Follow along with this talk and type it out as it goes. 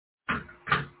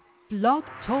Blog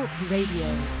Talk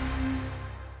Radio.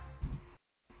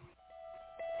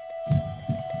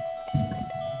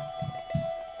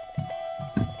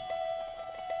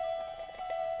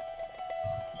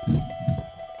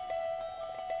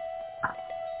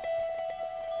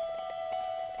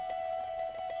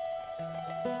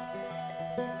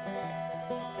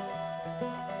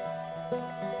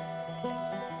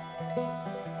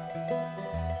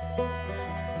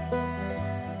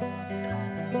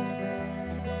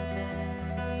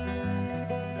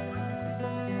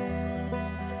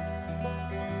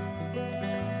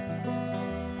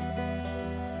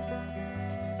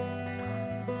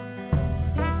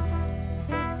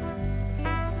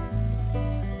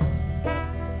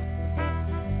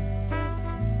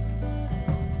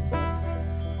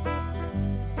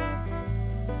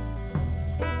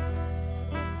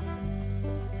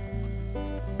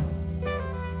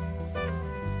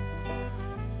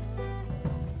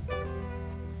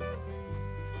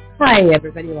 Hi,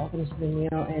 everybody. Welcome to the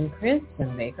Neil and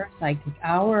Kristin Baker Psychic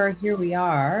Hour. Here we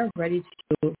are, ready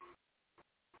to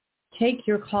take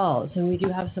your calls. And we do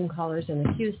have some callers in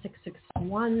the queue.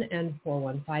 661 and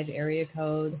 415 area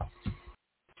code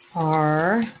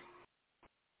are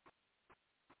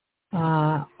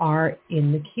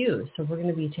in the queue. So we're going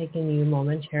to be taking you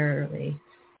momentarily.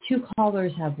 Two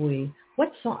callers have we.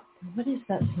 What song? What is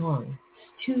that song?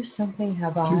 Two something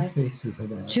have I. Two faces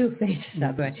have I. Two faces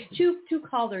have I. Two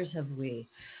callers have we.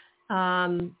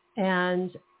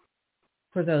 And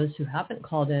for those who haven't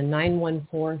called in,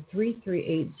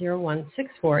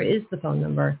 914-338-0164 is the phone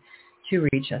number to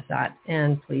reach us at.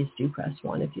 And please do press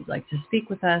 1 if you'd like to speak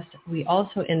with us. We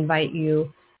also invite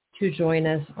you to join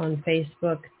us on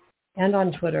Facebook and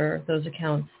on Twitter. Those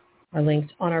accounts are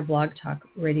linked on our Blog Talk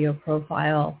Radio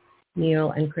profile,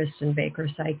 Neil and Kristin Baker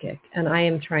Psychic. And I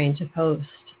am trying to post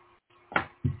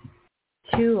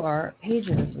to our pages,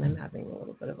 and I'm having a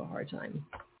little bit of a hard time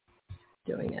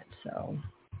doing it. So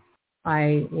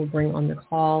I will bring on the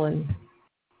call, and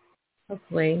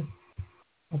hopefully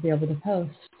I'll be able to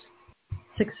post.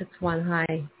 661,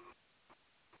 hi.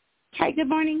 Hi, good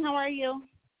morning. How are you?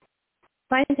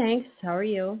 Fine, thanks. How are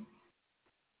you?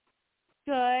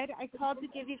 Good. I called to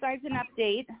give you guys an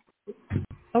update.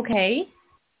 Okay.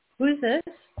 Who's this?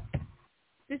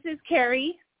 This is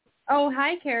Carrie. Oh,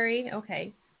 hi, Carrie.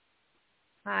 Okay.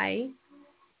 Hi.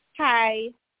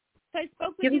 Hi. So I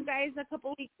spoke with you guys a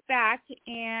couple weeks back,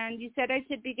 and you said I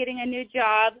should be getting a new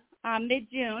job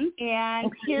mid-June, and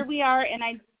okay. Here we are, and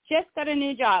I just got a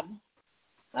new job.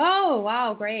 Oh,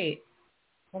 wow, great.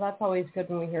 Well, that's always good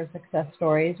when we hear success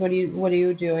stories. What are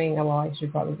you doing? Well, I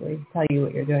should probably tell you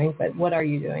what you're doing, but what are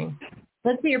you doing?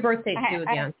 Let's see your birth date, too,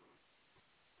 again.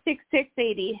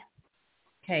 6680.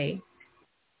 Okay.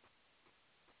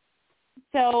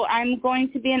 So I'm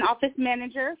going to be an office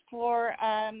manager for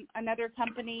another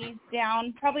company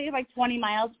down probably like 20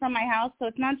 miles from my house, so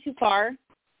it's not too far.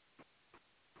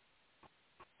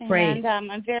 Great. And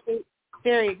I'm very,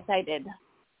 very excited.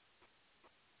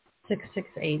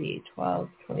 6680, 12,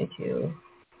 22.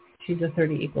 She's a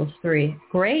 30 equals 3.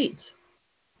 Great.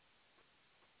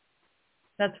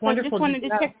 That's wonderful. So I just wanted to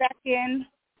check back in,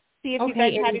 see if you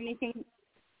guys had anything.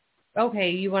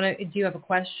 Okay, do you have a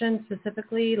question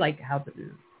specifically? Like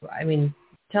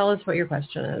tell us what your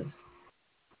question is.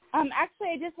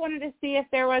 Actually, I just wanted to see if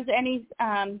there was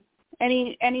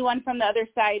anyone from the other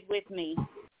side with me.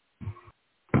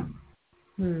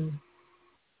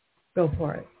 Go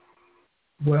for it.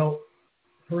 Well,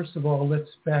 first of all, let's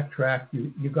backtrack.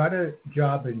 You got a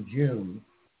job in June,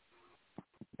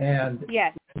 and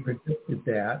yes, you predicted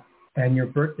that, and your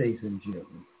birthday's in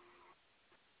June.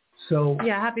 So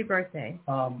yeah, happy birthday.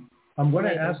 I'm going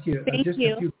to ask you a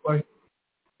few questions.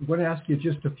 I'm going to ask you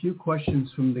just a few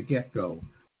questions from the get-go.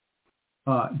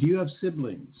 Do you have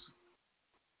siblings?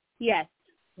 Yes.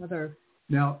 Mother.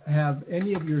 Now, have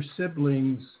any of your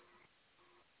siblings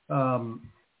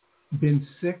been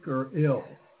sick or ill?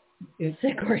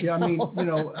 Sick or ill? I mean,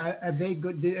 have they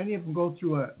did any of them go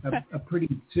through a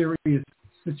pretty serious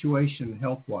situation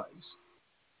health-wise?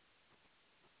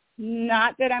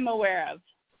 Not that I'm aware of.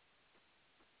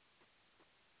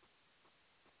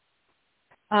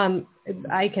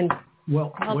 I can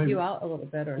help you minute. out a little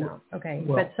bit or not. Okay,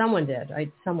 well, but someone did.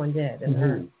 Someone did,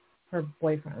 and her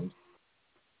boyfriend.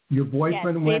 Your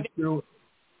boyfriend went through.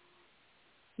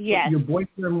 Yes. Your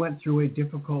boyfriend went through a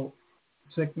difficult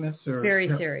sickness, or very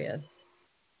serious.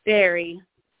 Very.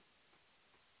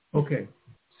 Okay,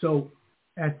 so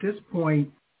at this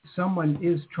point, someone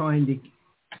is trying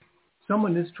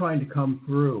to come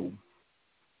through.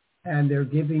 And they're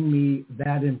giving me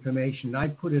that information. I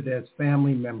put it as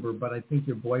family member, but I think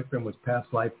your boyfriend was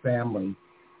past life family.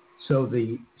 So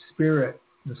the spirit,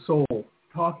 the soul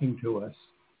talking to us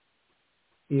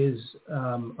is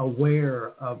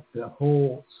aware of the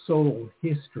whole soul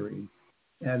history.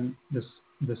 And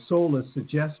the soul is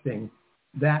suggesting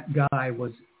that guy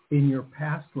was in your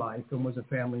past life and was a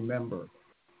family member.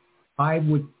 I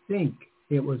would think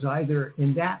it was either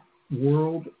in that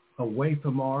world away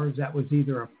from ours, that was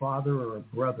either a father or a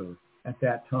brother at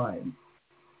that time.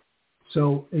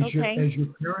 So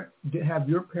have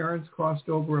your parents crossed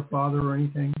over a father or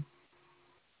anything?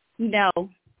 No.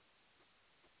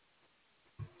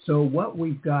 So what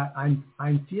we've got,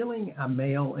 I'm feeling a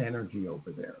male energy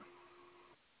over there.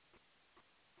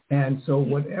 And so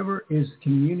whatever is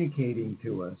communicating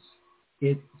to us,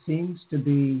 it seems to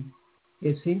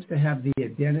have the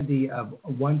identity of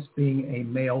once being a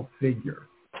male figure.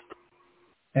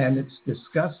 And it's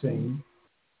discussing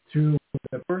through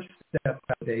the first step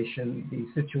foundation,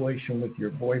 the situation with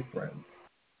your boyfriend.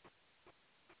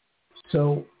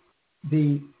 So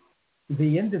the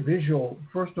individual,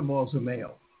 first of all, is a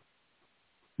male.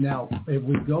 Now, if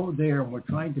we go there and we're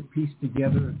trying to piece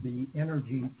together the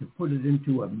energy to put it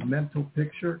into a mental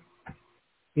picture,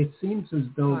 it seems as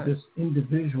though this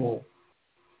individual,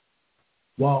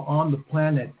 while on the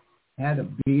planet, had a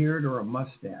beard or a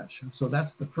mustache. So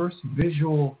that's the first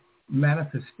visual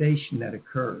manifestation that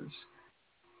occurs.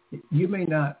 You may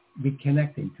not be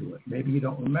connecting to it. Maybe you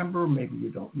don't remember. Maybe you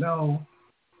don't know.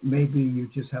 Maybe you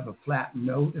just have a flat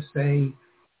no to say.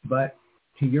 But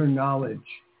to your knowledge,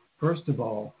 first of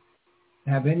all,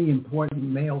 have any important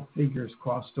male figures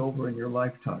crossed over in your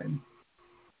lifetime?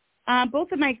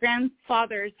 Both of my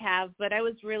grandfathers have, but I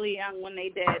was really young when they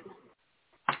did.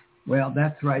 Well,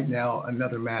 that's right now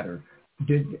another matter.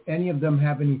 Did any of them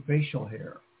have any facial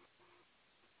hair?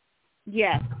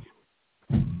 Yes.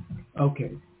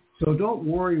 Okay. So don't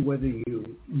worry whether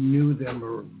you knew them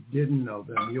or didn't know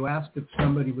them. You asked if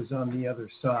somebody was on the other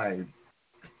side.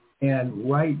 And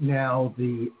right now,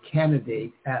 the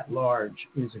candidate at large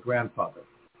is a grandfather.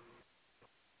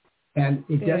 And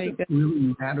it doesn't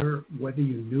really matter whether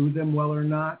you knew them well or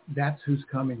not. That's who's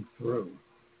coming through.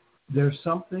 There's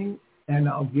something, and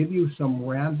I'll give you some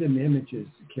random images,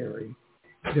 Carrie.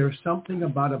 There's something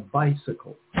about a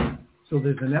bicycle. So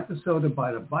there's an episode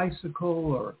about a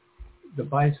bicycle, or the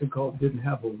bicycle didn't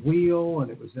have a wheel and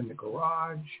it was in the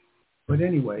garage. But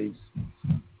anyways,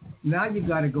 now you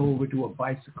got to go over to a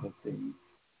bicycle theme,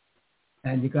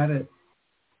 and you got to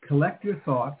collect your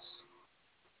thoughts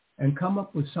and come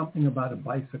up with something about a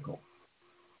bicycle.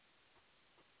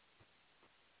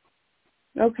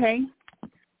 Okay.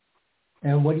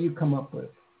 And what do you come up with?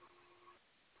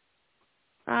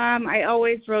 I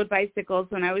always rode bicycles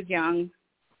when I was young.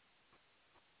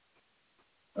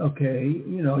 Okay,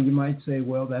 you might say,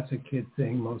 well, that's a kid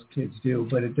thing. Most kids do,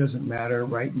 but it doesn't matter.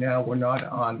 Right now, we're not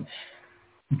on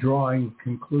drawing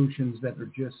conclusions that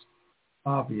are just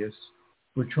obvious.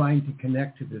 We're trying to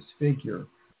connect to this figure.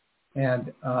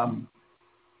 And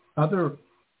other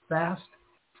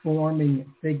fast-forming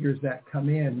figures that come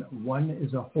in, one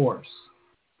is a horse.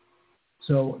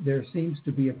 So there seems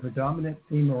to be a predominant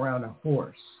theme around a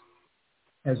horse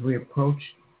as we approach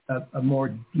a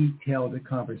more detailed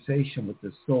conversation with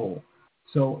the soul.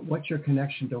 So what's your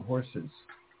connection to horses?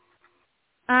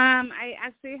 I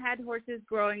actually had horses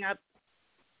growing up.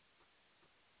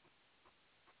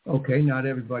 Okay, not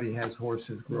everybody has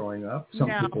horses growing up. Some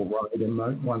No. people ride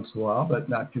them once in a while, but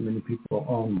not too many people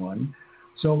own one.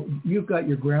 So you've got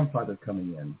your grandfather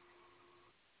coming in.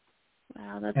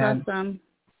 Wow, that's awesome.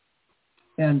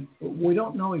 And we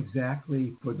don't know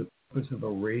exactly for the purpose of a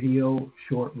radio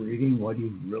short reading what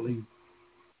he's really,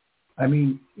 I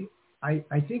mean, I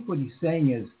think what he's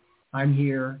saying is, I'm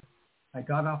here, I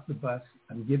got off the bus,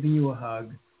 I'm giving you a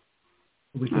hug,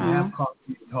 we can have coffee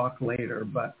and talk later,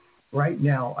 but right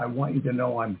now I want you to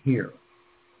know I'm here.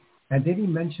 And then he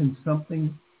mentioned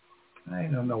something, I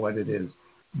don't know what it is,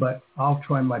 but I'll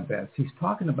try my best. He's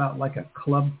talking about like a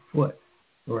club foot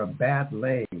or a bad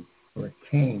leg or a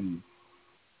cane.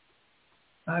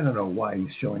 I don't know why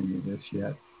he's showing me this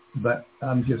yet, but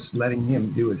I'm just letting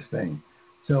him do his thing.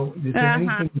 So is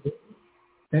there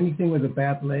anything with a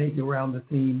bad leg around the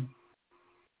theme?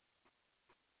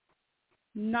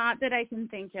 Not that I can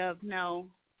think of, no.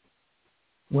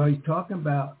 Well, he's talking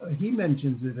about, he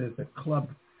mentions it as a club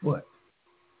foot.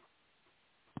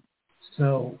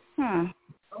 So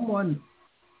someone,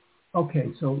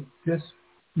 okay, so just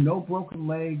no broken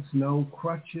legs, no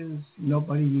crutches,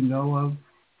 nobody you know of?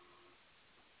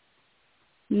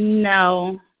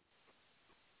 No.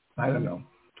 I don't know.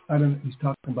 He's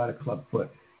talking about a club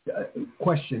foot.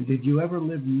 Question, did you ever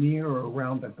live near or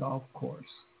around a golf course?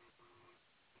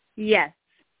 Yes.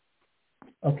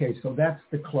 Okay, so that's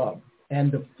the club.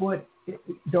 And the foot,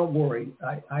 don't worry.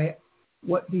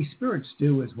 What these spirits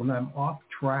do is when I'm off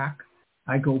track,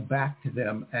 I go back to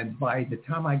them. And by the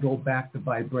time I go back, the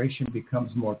vibration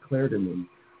becomes more clear to me.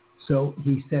 So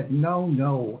he said, no,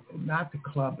 not the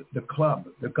club, the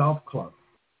golf club.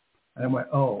 And I went,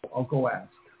 oh, I'll go ask.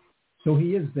 So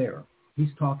he is there. He's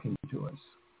talking to us.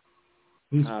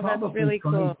 He's probably that's really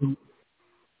cool.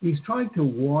 He's trying to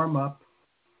warm up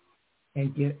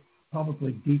and get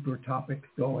probably deeper topics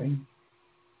going.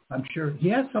 I'm sure he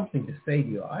has something to say to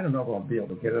you. I don't know if I'll be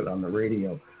able to get it on the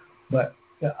radio, but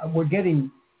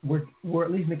we're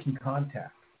at least making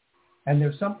contact. And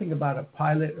there's something about a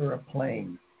pilot or a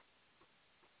plane.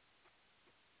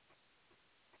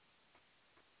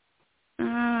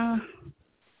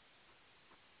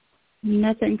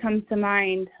 Nothing comes to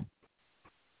mind.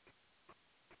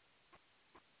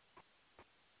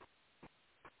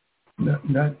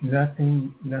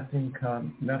 Nothing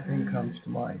comes to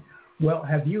mind. Well,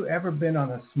 have you ever been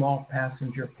on a small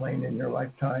passenger plane in your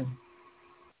lifetime?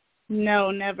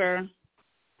 No, never.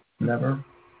 Never?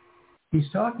 He's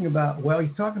talking about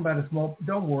a small,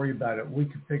 don't worry about it. We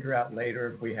can figure out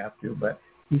later if we have to, but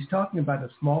he's talking about a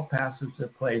small passenger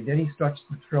plane. Then he starts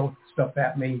to throw stuff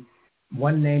at me.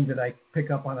 One name that I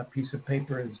pick up on a piece of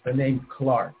paper is the name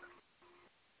Clark.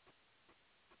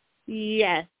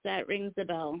 Yes, that rings a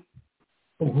bell.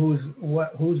 Whose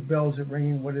bell is it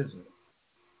ringing? What is it?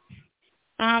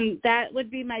 That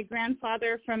would be my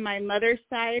grandfather from my mother's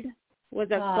side was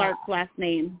a Clark last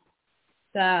name.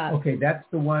 Okay, that's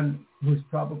the one who's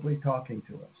probably talking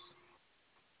to us.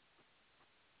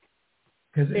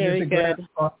 Because it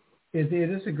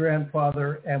is a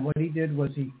grandfather, and what he did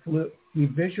was he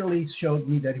visually showed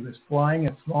me that he was flying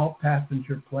a small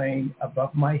passenger plane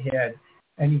above my head,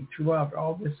 and he threw out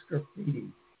all this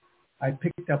graffiti. I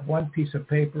picked up one piece of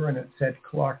paper, and it said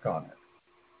Clark on it.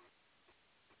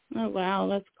 Oh, wow,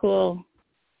 that's cool.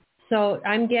 So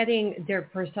I'm getting there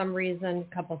for some reason,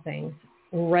 a couple things.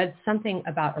 Read something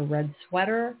about a red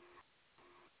sweater.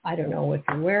 I don't know if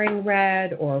you're wearing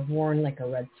red or have worn like a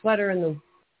red sweater in the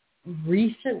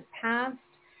recent past.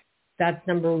 That's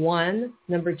number one.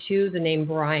 Number two, the name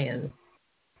Brian.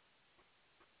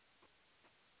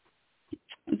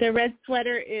 The red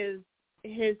sweater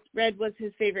red was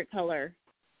his favorite color.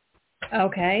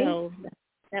 Okay. So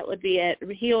that would be it.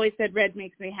 He always said red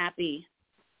makes me happy.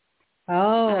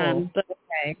 Oh,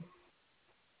 okay.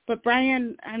 But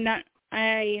Brian,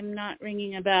 I am not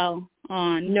ringing a bell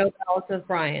on. No bells of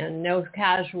Brian. No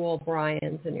casual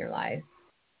Brians in your life.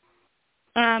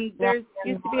 There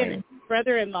used to be an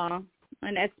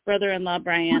ex-brother-in-law,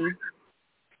 Brian.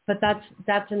 But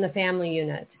that's in the family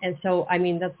unit. And so, I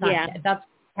mean, that's not, that's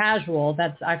casual.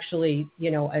 That's actually,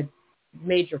 a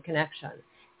major connection.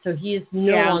 So he is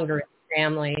no longer in the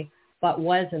family, but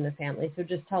was in the family. So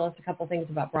just tell us a couple things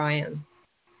about Brian.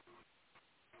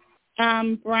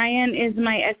 Brian is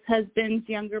my ex-husband's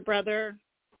younger brother,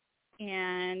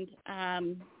 and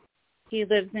he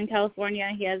lives in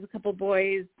California. He has a couple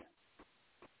boys,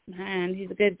 and he's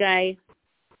a good guy.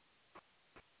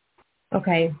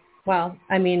 Okay. Well,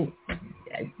 I mean,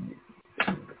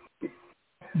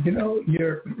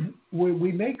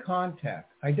 we make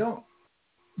contact.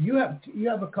 You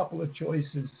have a couple of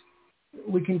choices.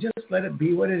 We can just let it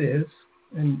be what it is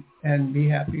and be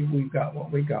happy we've got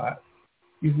what we got.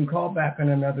 You can call back on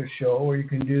another show, or you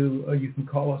can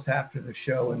call us after the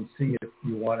show and see if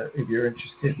you're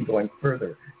interested in going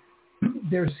further.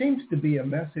 There seems to be a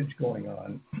message going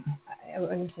on. I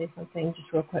want to say something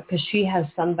just real quick, because she has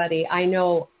somebody, I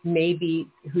know maybe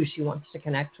who she wants to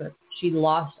connect with. She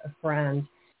lost a friend.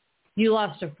 You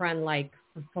lost a friend like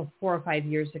 4 or 5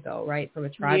 years ago, right, from a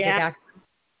tragic accident?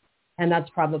 And that's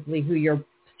probably who you're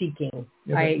seeking.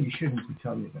 Yeah, you shouldn't be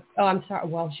telling me that. Oh, I'm sorry.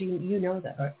 Well, you know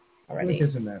that already. It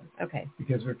doesn't matter. Okay.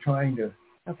 Because we're trying to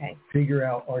figure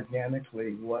out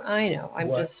organically what... I know. I'm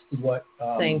just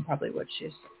saying probably what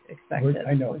she's expected.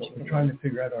 I know, but we're trying to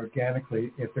figure out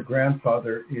organically if the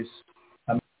grandfather is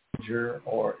a manager,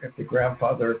 or if the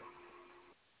grandfather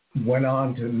went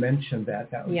on to mention that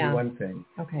would be one thing.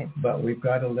 Okay. But we've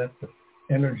got to let the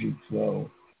energy flow.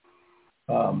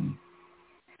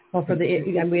 Well, in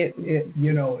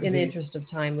the interest of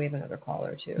time, we have another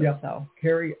caller too. Yeah. So,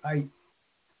 Carrie,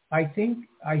 I think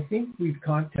we've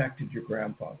contacted your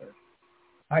grandfather.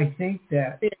 I think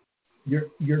that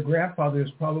your grandfather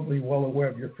is probably well aware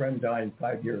of your friend dying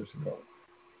 5 years ago.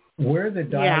 Where the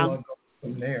dialogue goes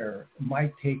from there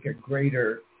might take a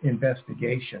greater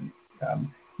investigation.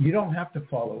 You don't have to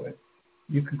follow it.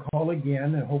 You can call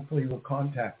again, and hopefully we'll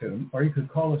contact him, or you could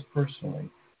call us personally.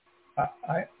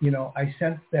 I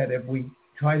sense that if we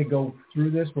try to go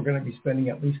through this, we're going to be spending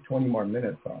at least 20 more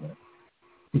minutes on it,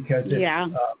 because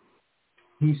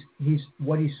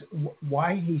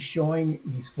why he's showing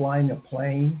he's flying a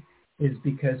plane is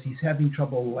because he's having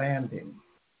trouble landing.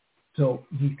 So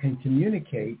he can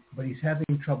communicate, but he's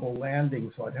having trouble landing.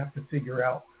 So I'd have to figure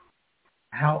out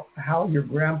how your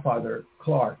grandfather,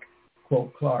 Clark,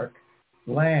 quote Clark,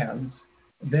 lands,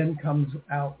 then comes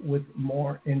out with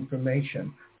more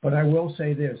information. But I will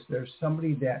say this, there's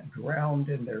somebody that drowned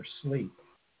in their sleep.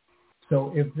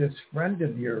 So if this friend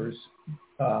of yours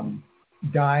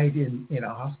died in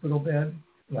a hospital bed,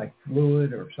 like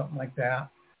fluid or something like that,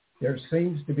 there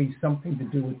seems to be something to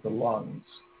do with the lungs.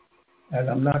 And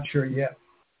I'm not sure yet.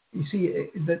 You see,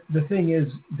 the thing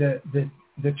is,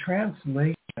 the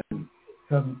translation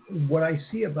from what I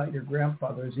see about your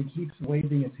grandfather is he keeps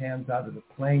waving his hands out of the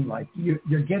plane like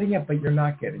you're getting it, but you're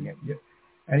not getting it.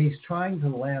 And he's trying to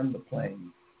land the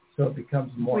plane, so it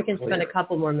becomes more clear. We can spend a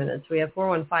couple more minutes. We have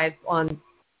 415 on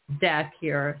deck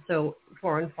here, so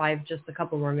 415, just a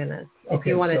couple more minutes. Okay, if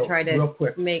you want to try to real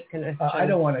quick, make an I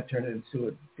don't want to turn it into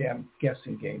a damn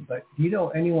guessing game, but do you know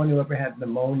anyone who ever had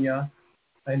pneumonia,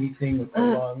 anything with the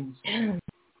lungs?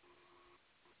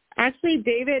 Actually,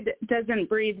 David doesn't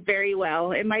breathe very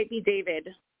well. It might be David,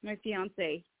 my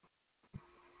fiance.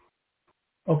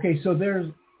 Okay, so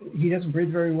he doesn't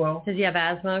breathe very well? Does he have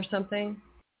asthma or something?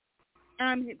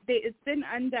 It's been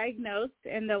undiagnosed,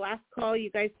 and the last call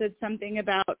you guys said something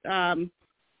about some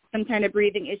kind of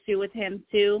breathing issue with him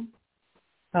too.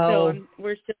 Oh. So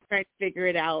we're still trying to figure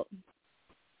it out.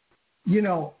 You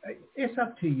know, it's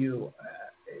up to you.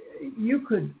 You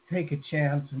could take a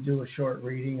chance and do a short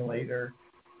reading later.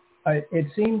 It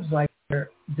seems like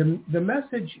the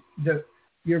message that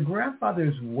your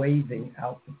grandfather's waving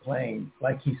out the plane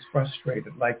like he's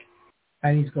frustrated,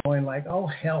 and he's going like, oh,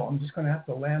 hell, I'm just going to have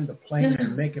to land the plane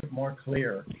and make it more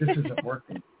clear. This isn't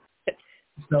working.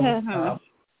 So,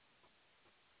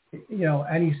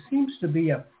 and he seems to be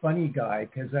a funny guy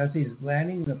because as he's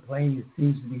landing the plane, he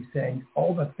seems to be saying,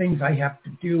 all the things I have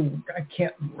to do, I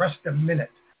can't rest a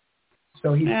minute.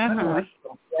 So he's kind of like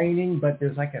complaining, but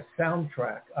there's like a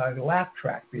soundtrack, a laugh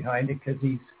track behind it because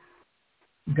he's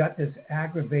got this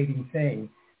aggravating thing.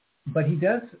 But he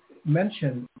does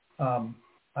mention,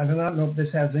 I do not know if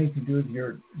this has anything to do with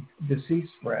your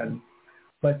deceased friend,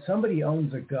 but somebody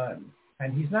owns a gun.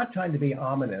 And he's not trying to be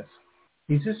ominous.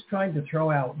 He's just trying to throw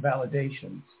out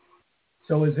validations.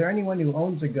 So is there anyone who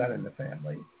owns a gun in the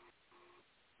family?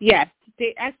 Yes.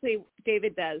 Actually,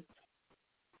 David does.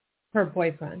 Her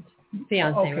boyfriend.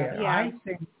 Fiance. Okay. Yeah. I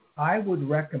think I would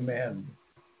recommend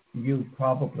you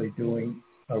probably doing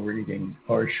a reading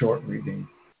or a short reading.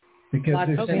 Because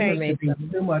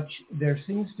there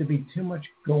seems to be too much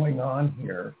going on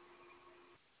here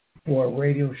for a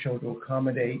radio show to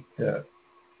accommodate the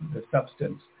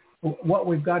substance. What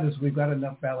we've got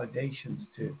enough validations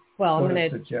to. Well, I'm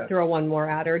going to throw one more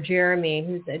at her. Jeremy.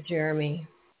 Who's that Jeremy?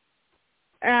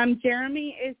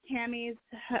 Jeremy is Tammy's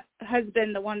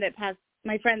husband, the one that passed,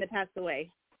 my friend that passed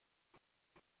away.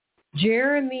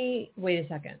 Jeremy, wait a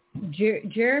second.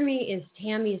 Jeremy is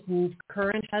Tammy's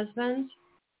current husband?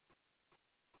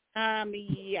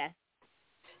 Yes.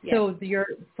 So your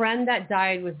friend that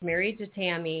died was married to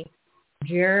Tammy.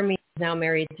 Jeremy is now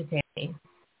married to Tammy.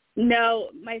 No,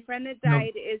 my friend that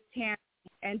died is Tammy,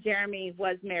 and Jeremy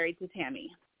was married to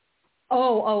Tammy.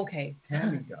 Oh, okay.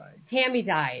 Tammy died. Tammy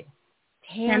died.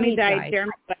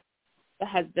 Jeremy was the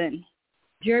husband.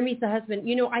 Jeremy's the husband.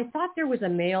 You know, I thought there was a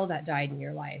male that died in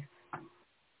your life.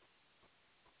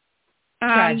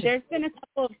 There's been a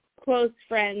couple of close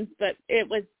friends, but it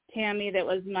was Tammy that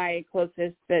was my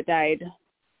closest that died.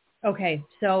 Okay,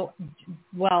 so,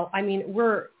 well, I mean,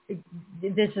 what can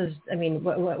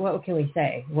we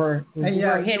say? We're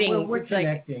hitting. We're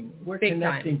connecting. Like, we're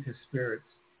connecting to spirits.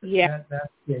 Yeah. That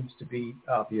seems to be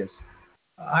obvious.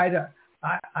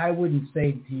 I wouldn't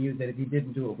say to you that if you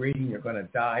didn't do a reading, you're going to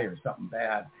die or something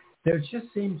bad. There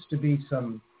just seems to be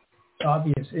some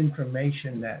obvious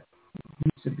information that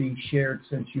needs to be shared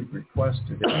since you've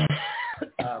requested it.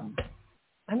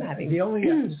 I'm having the only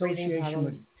association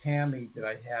with Tammy that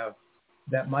I have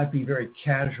that might be very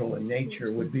casual in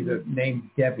nature would be the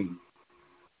name Debbie.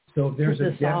 So if there's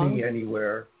a Debbie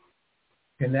anywhere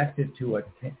connected to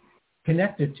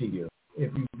you,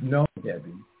 if you know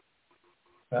Debbie,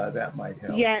 that might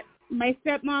help. Yeah, my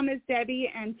stepmom is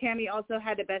Debbie, and Tammy also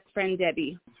had a best friend,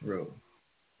 Debbie. True.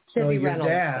 So Debbie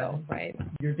Reynolds, right?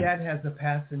 Your dad has a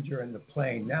passenger in the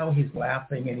plane. Now he's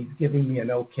laughing and he's giving me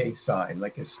an okay sign,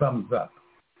 like a thumbs up.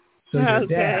 So your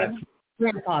dad,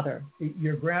 your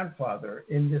grandfather,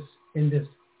 in this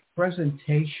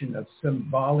presentation of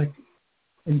symbolic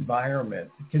environment,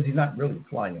 because he's not really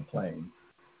flying a plane.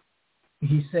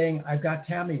 He's saying, I've got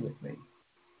Tammy with me.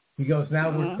 He goes, now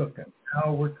we're cooking.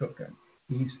 Now we're cooking.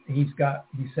 He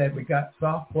said, we got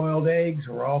soft-boiled eggs.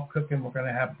 We're all cooking. We're going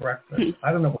to have breakfast.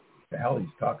 I don't know what the hell he's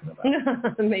talking about.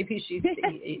 Maybe she's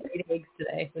eating eggs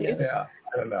today. Yeah,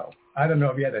 I don't know. I don't know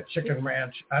if he had a chicken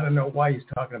ranch. I don't know why he's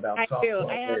talking about soft-boiled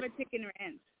eggs. I have a chicken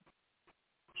ranch.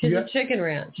 She's a chicken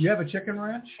ranch. You have a chicken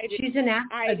ranch? She's in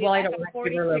Akron. Well, I don't have to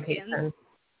give her location.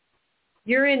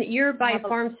 You're by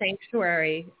Farm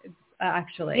Sanctuary,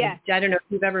 actually. Yes. I don't know if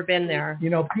you've ever been there.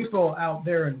 You know, people out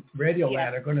there in Radio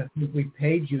Land are going to think we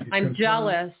paid you to I'm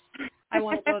jealous. I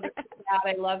want to go there.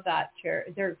 I love that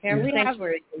charity. Their Family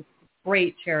Sanctuary is a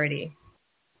great charity.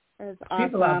 That's awesome.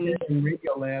 People out there in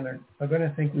Radio Land are going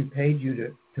to think we paid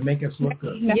you to make us look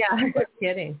good. Yeah, I'm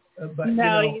kidding. But,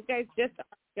 no, you guys just are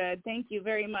good. Thank you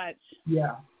very much.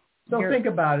 Yeah. So think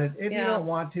about it. If you don't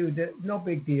want to, no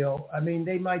big deal. I mean,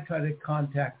 they might try to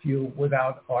contact you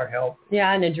without our help.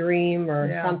 Yeah, in a dream or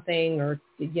something, or,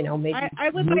 maybe I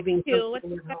would like to. What's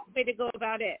the best way to go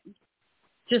about it?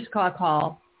 Just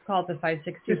call the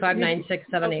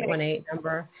 562-596-7818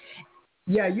 number.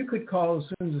 Yeah, you could call as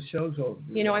soon as the show's over.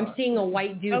 I'm seeing a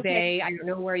white duvet. Okay. I don't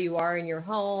know where you are in your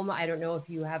home. I don't know if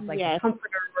you have a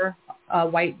comforter, a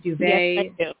white duvet. Yes,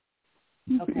 I do.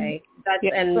 Okay.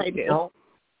 I do.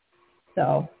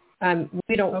 So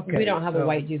we don't have a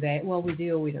white duvet. Well, we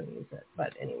do. We don't use it.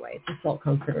 But anyway, it's a silk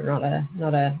comforter,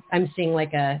 not a. I'm seeing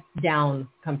like a down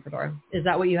comforter. Is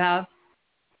that what you have?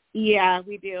 Yeah,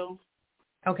 we do.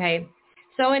 Okay.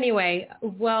 So anyway,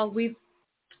 well, we've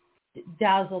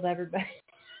dazzled everybody.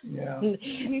 Yeah.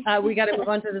 We got to move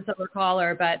on to this other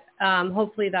caller, but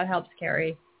hopefully that helps,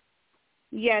 Carrie.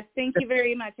 Yes. Thank you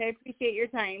very much. I appreciate your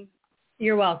time.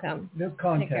 You're welcome. No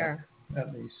contact, Take care.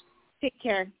 at least. Take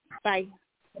care. Bye.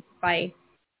 Bye.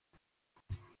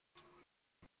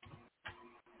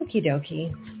 Okie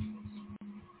dokie.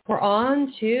 We're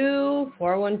on to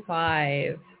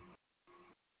 415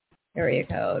 area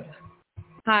code.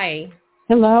 Hi.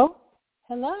 Hello.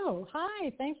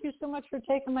 Hi. Thank you so much for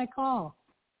taking my call.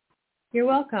 You're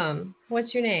welcome.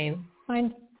 What's your name? My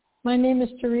name is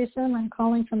Teresa, and I'm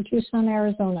calling from Tucson,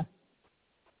 Arizona.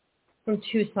 From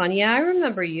Tucson. Yeah, I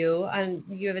remember you. And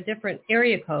you have a different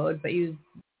area code, but you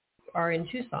are in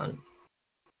Tucson.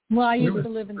 Well, I used to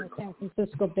live in the San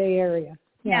Francisco Bay Area.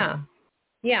 Yeah.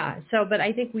 So, but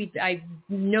I think I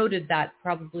noted that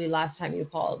probably last time you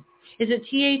called. Is it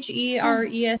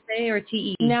THERESA or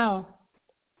TE? No.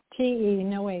 TE,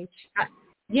 no H.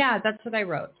 Yeah, that's what I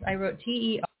wrote. I wrote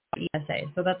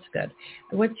TERESA, so that's good.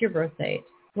 What's your birth date?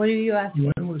 What are you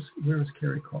asking? Where was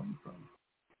Carrie calling from?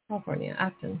 California,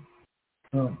 Acton.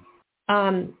 Oh.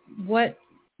 What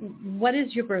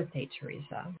is your birth date,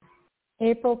 Teresa?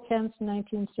 April 10th,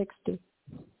 1960.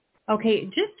 Okay,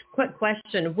 just quick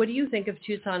question. What do you think of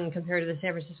Tucson compared to the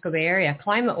San Francisco Bay Area?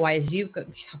 Climate-wise, you've got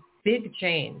big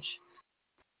change.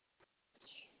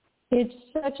 It's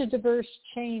such a diverse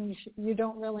change. You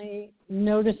don't really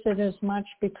notice it as much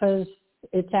because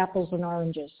it's apples and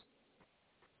oranges.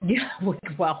 Yeah,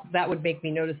 well, that would make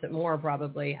me notice it more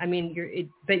probably. I mean,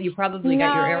 but you probably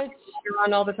got your air conditioner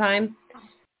on all the time.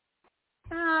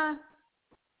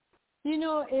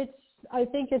 I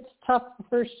think it's tough the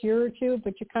first year or two,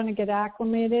 but you kind of get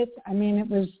acclimated. I mean, it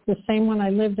was the same when I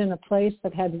lived in a place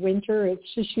that had winter. It's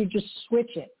just you just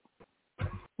switch it.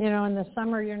 In the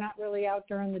summer, you're not really out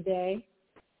during the day.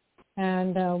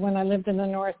 And when I lived in the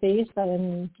Northeast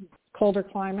in colder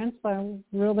climates, I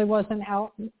really wasn't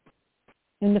out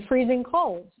in the freezing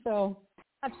cold. So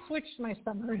I've switched my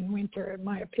summer and winter, in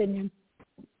my opinion.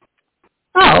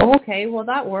 Oh, okay. Well,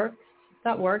 that works.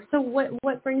 So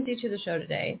what brings you to the show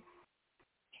today?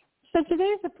 So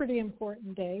today's a pretty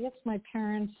important day. It's my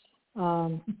parents.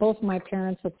 Both my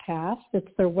parents have passed. It's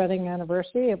their wedding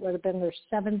anniversary. It would have been their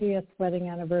 70th wedding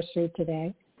anniversary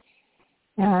today.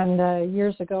 And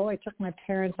years ago, I took my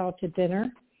parents out to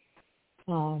dinner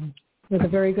with a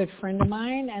very good friend of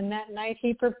mine. And that night,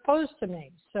 he proposed to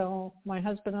me. So my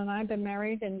husband and I have been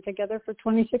married and together for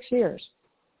 26 years.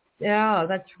 Yeah,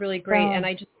 that's really great. And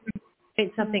I just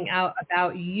point something out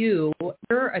about you.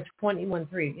 You're a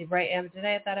 21-3, right? Did I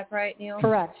have that up right, Neil?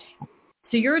 Correct.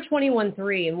 So you're a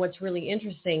 21-3, and what's really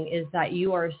interesting is that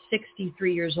you are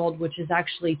 63 years old, which is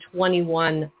actually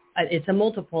 21. It's a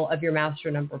multiple of your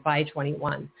master number by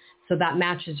 21. So that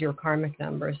matches your karmic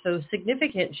number. So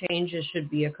significant changes should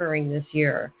be occurring this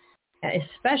year,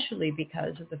 especially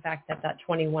because of the fact that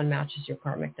 21 matches your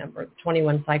karmic number.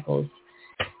 21 cycles.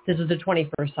 This is the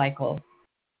 21st cycle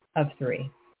of 3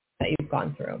 that you've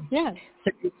gone through. Yeah.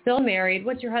 So you're still married.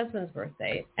 What's your husband's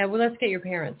birthday? And let's get your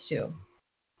parents too.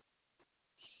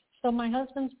 So my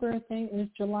husband's birthday is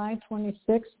July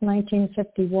 26,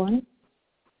 1951.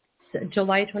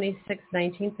 July 26,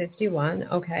 1951.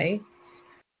 Okay.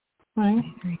 Right.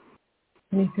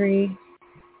 23.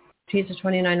 He's a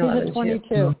 29, He's 11, a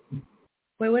 22. No.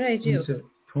 Wait, what did I do? He's a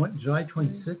July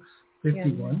 26,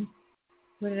 51. Yeah.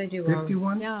 What did I do wrong?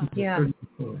 51? Yeah. He's a Yeah.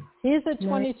 34. He's a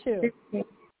 22.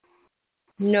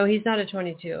 No, he's not a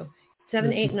 22.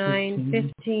 7, 8, 9,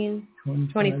 15,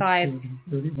 25.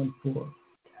 31, 4.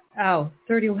 Oh,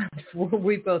 31, 4.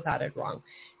 We both had it wrong.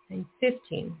 And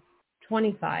 15,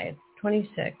 25,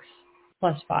 26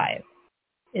 plus 5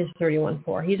 is 31,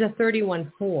 4. He's a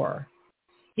 31, 4.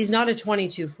 He's not a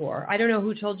 22, 4. I don't know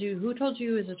who told you. Who told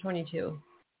you he was a 22?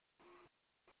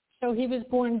 So he was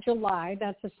born July.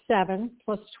 That's a 7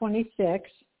 plus 26,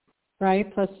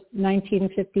 right, plus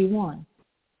 1951.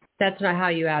 That's not how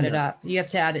you add it up. You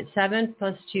have to add it 7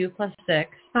 plus 2 plus 6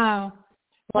 Oh.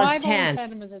 plus Well, I've 10. always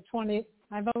had him as a 20.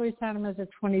 I've always had him as a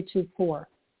 22-4.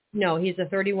 No, he's a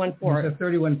 31, 4. He's a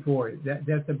 31, 4.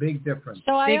 That's a big difference.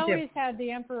 So I Big always had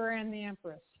the Emperor and the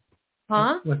Empress.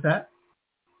 Huh? What's that?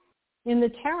 In the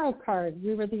tarot card,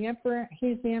 we were the Emperor.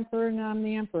 He's the Emperor, and I'm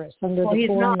the Empress. Under Well, the he's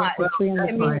 4 and not. the 3 and the I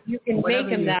 5. mean, you can Whatever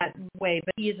make him you- that way,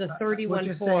 but he's a We're 31,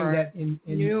 just 4. saying that in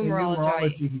numerology.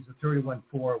 numerology, he's a 31,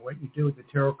 4. What you do with the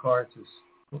tarot cards is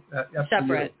up to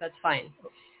Separate. you. That's fine.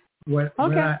 We're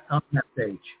Okay. not on that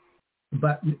page.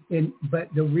 But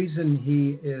the reason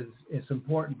he is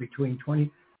important between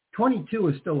 22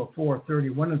 is still a 4,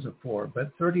 31 is a 4,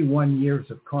 but 31 years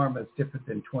of karma is different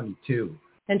than 22.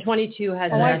 And 22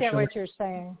 has I a, get what you're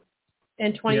saying.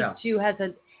 and 22 has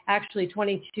a, actually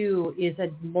 22 is a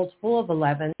multiple of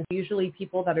 11. Usually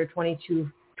people that are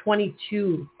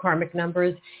 22 karmic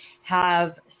numbers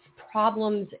have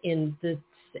problems in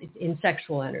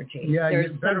sexual energy. Yeah, There's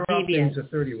you're better some off than deviance. he's a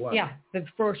 31. Yeah, but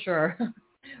for sure.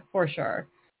 For sure.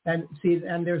 And see,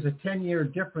 and there's a 10-year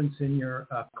difference in your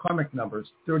karmic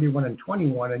numbers, 31 and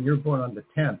 21, and you're born on the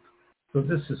 10th. So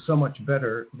this is so much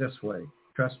better this way.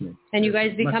 Trust me. And you This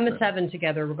guys is much become a better. 7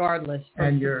 together regardless.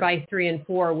 And you're by 3 and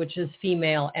 4, which is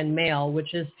female and male,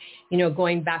 which is,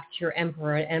 going back to your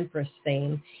Emperor and Empress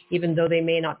theme, even though they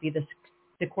may not be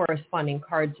the corresponding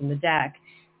cards in the deck.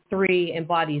 3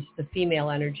 embodies the female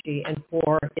energy and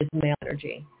 4 is male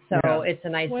energy. So it's a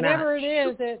nice Whatever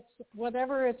match.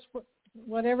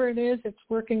 Whatever it is, it's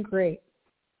working great.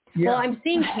 Yeah. Well, I'm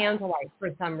seeing candlelight for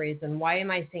some reason. Why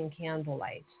am I seeing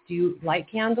candlelight? Do you light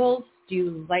candles? Do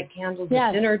you light candles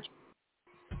at dinner?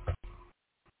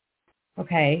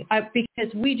 Okay,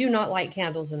 because we do not light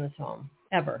candles in this home,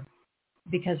 ever,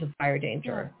 because of fire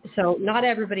danger. Yeah. So not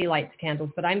everybody lights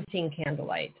candles, but I'm seeing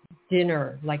candlelight.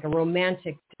 Dinner, like a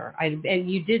romantic dinner. And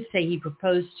you did say he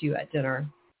proposed to you at dinner,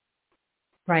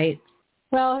 right?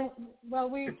 Well,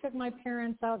 we took my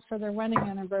parents out for their wedding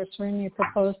anniversary, and he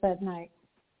proposed that night.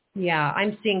 Yeah,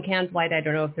 I'm seeing candlelight. I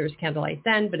don't know if there's candlelight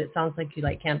then, but it sounds like you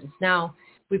light candles now.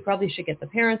 We probably should get the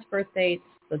parents' birth dates.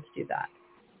 Let's do that.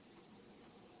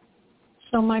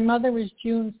 So my mother was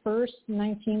June 1st,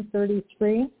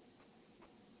 1933.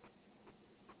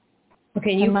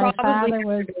 Okay, and you my probably father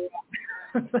was...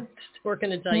 We're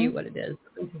going to tell you what it is.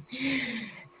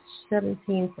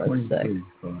 17 plus 6.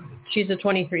 She's a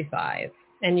 23-5.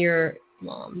 And your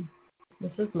mom.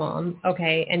 This is mom.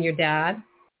 Okay, and your dad?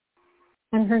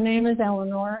 And her name is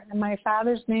Eleanor. And my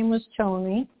father's name was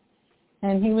Tony.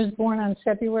 And he was born on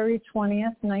February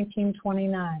 20th,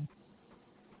 1929.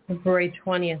 February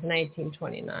 20th,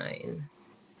 1929.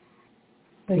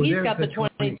 So he's got the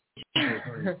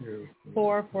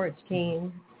 4,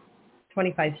 14,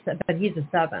 25, but he's a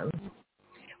 7,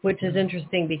 which is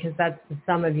interesting because that's the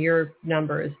sum of your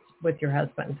numbers with your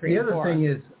husband, 3 and 4. The other thing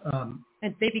is...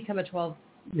 and they become a 12-3.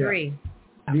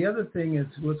 Yeah. The other thing is,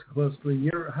 look closely,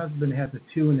 your husband has a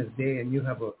 2 in his day, and you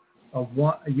have a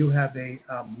 1. You have a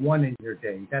 1 in your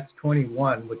day. That's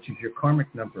 21, which is your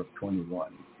karmic number of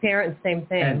 21. Parents, same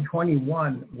thing. And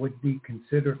 21 would be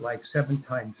considered like 7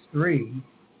 times 3.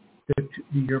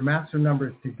 Your master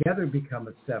numbers together become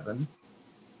a 7,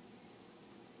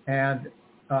 and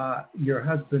your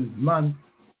husband's month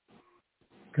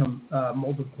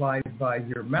multiplied by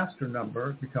your master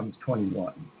number becomes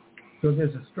 21. So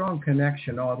there's a strong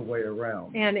connection all the way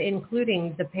around. And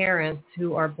including the parents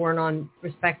who are born on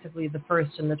respectively the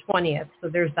 1st and the 20th. So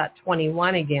there's that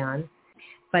 21 again.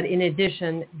 But in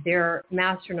addition, their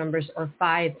master numbers are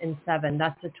 5 and 7.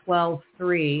 That's a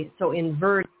 12-3. So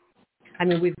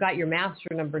we've got your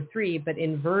master number 3, but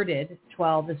inverted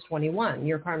 12 is 21,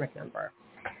 your karmic number.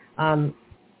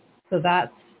 So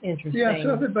that's interesting. Yeah,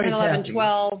 so everybody's 10, 11, happy.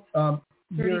 12,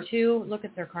 32, look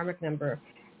at their karmic number.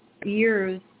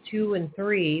 Years 2 and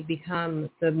 3 become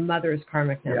the mother's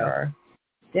karmic number.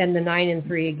 And the 9 and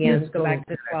 3 again go back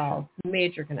to 12.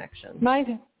 Major connections.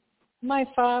 My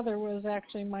father was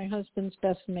actually my husband's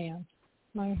best man.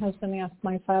 My husband asked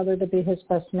my father to be his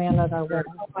best man at our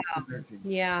wedding. Oh, wow.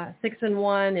 Yeah, 6 and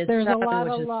 1 is There's 7, a lot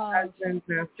which of is love. husband's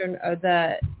master.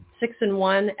 The 6 and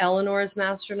 1, Eleanor's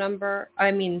master number.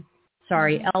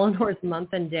 Eleanor's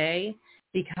month and day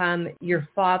become your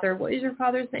father. What is your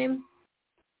father's name?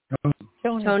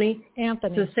 Tony.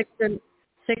 Anthony. So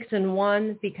 6 and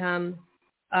 1 become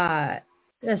a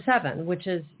 7, which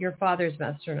is your father's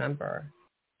master number.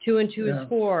 2 and 2 is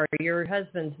 4, your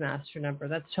husband's master number.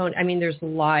 That's Tony. I mean, there's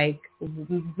like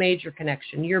major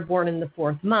connection. You're born in the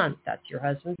 4th month. That's your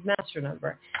husband's master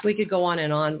number. We could go on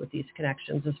and on with these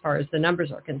connections as far as the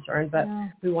numbers are concerned, but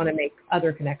we want to make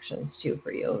other connections too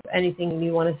for you. Anything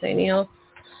you want to say, Neil?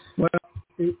 Well,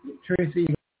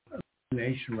 Tracy,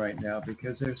 nation right now,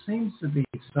 because there seems to be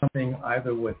something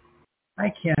either with,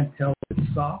 I can't tell if it's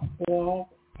softball,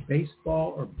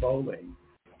 baseball, or bowling.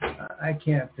 I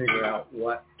can't figure out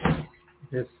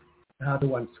how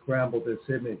to unscramble this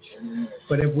image.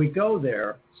 But if we go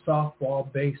there,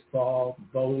 softball, baseball,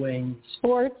 bowling.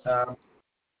 Sports? I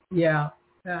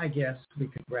guess we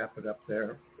could wrap it up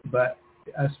there. But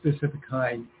a specific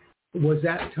kind. Was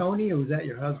that Tony or was that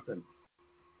your husband?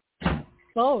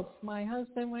 Both. My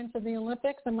husband went to the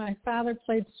Olympics and my father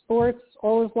played sports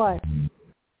all his life.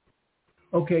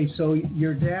 Okay, so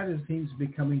your dad seems to be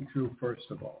coming through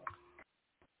first of all.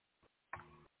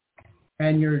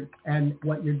 And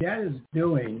what your dad is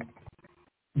doing,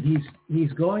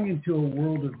 he's going into a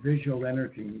world of visual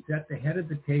energy. He's at the head of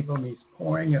the table and he's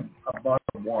pouring a bottle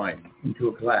of wine into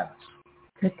a glass.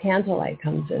 Because candlelight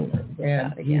comes in with and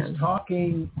that again. He's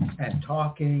talking and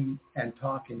talking and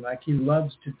talking like he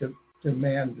loves to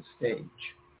demand the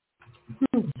stage.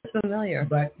 Familiar.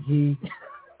 But he's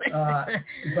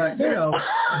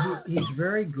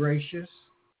very gracious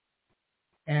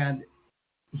and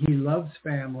he loves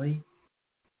family.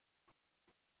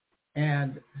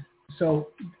 And so,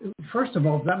 first of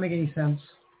all, does that make any sense?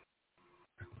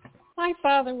 My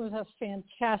father was a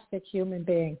fantastic human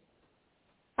being.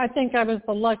 I think I was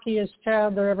the luckiest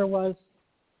child there ever was.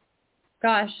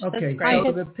 Gosh, okay, that's great.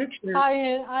 so the picture...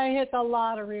 I hit the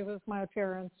lottery with my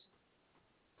parents.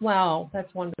 Wow,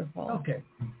 that's wonderful. Okay,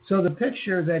 so the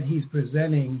picture that he's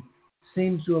presenting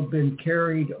seems to have been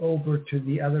carried over to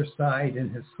the other side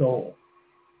in his soul.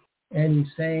 And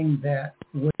he's saying that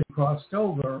when he crossed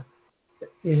over,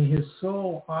 in his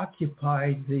soul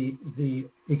occupied the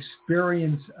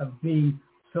experience of being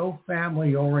so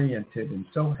family-oriented and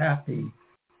so happy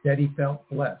that he felt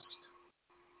blessed.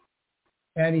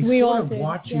 And he's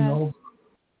watching over.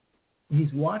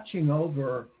 He's watching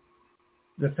over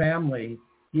the family.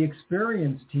 He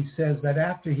experienced, he says, that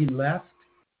after he left,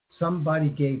 somebody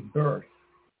gave birth.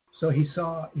 So he's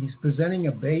presenting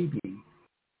a baby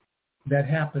that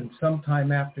happened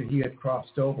sometime after he had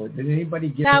crossed over. Did anybody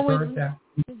give birth?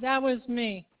 That was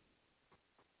me.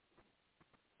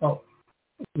 Oh.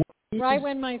 Right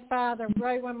when my father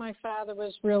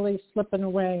was really slipping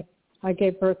away, I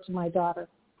gave birth to my daughter.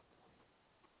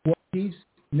 Well, he's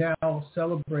now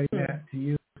celebrating that to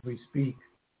you as we speak,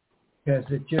 because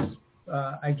it just,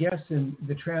 I guess in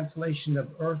the translation of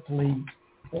earthly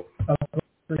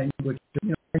language,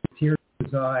 tears in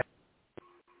his eyes,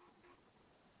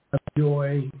 of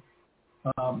joy.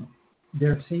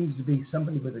 There seems to be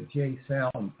somebody with a J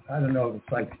sound. I don't know if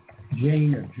it's like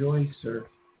Jane or Joyce or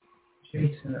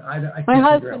Jason. I can't My figure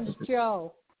husband's out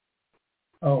Joe.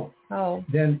 Oh.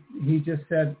 Then he just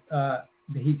said,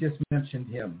 he just mentioned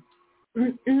him.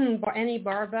 Any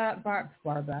Barbara? Yes.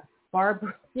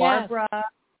 Barbara?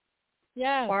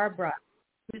 Yes. Barbara.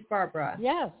 Who's Barbara?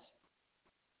 Yes.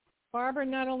 Barbara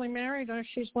not only married us,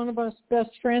 she's one of us best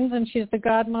friends, and she's the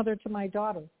godmother to my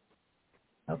daughter.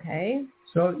 Okay.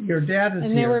 So your dad is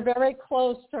and here. They were very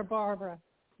close to Barbara.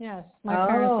 Yes, my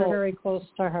parents are very close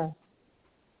to her.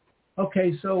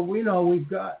 Okay, so we know we've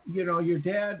got, your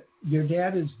dad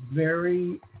is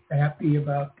very happy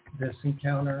about this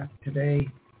encounter today.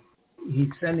 He's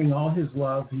sending all his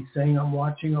love. He's saying, I'm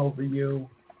watching over you.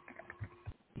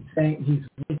 He's saying he's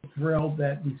really thrilled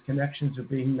that these connections are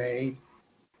being made.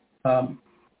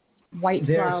 White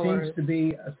there flowers. Seems to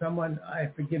be someone,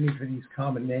 forgive me for these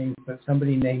common names, but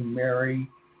somebody named Mary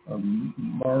or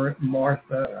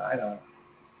Martha, I don't know.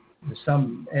 There's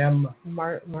some M.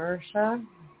 Marsha?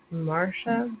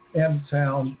 M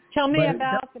sound. Tell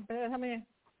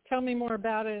me more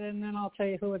about it, and then I'll tell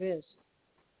you who it is.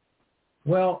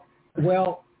 Well,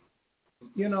 if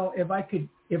I could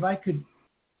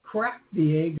crack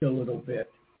the egg a little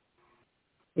bit,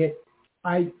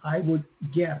 I would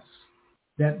guess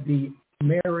that the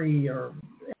Mary or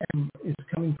is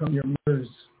coming from your mother's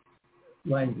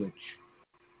language.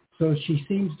 So she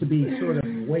seems to be sort of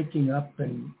waking up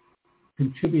and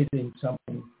contributing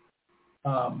something.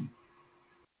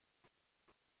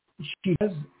 She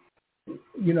does,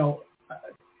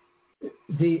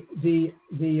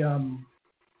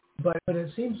 but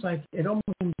it seems like, it almost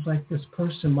seems like this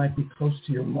person might be close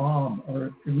to your mom,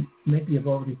 or maybe have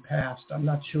already passed. I'm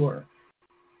not sure.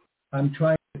 I'm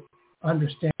trying to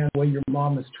understand the way your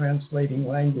mom is translating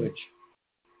language.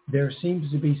 There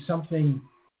seems to be something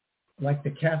like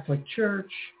the Catholic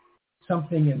Church,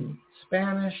 something in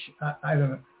Spanish. I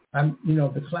don't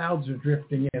know. The clouds are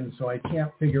drifting in, so I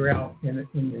can't figure out in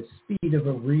the speed of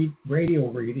a radio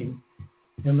reading,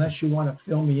 unless you want to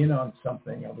fill me in on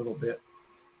something a little bit.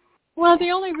 Well,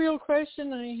 the only real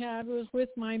question I had was with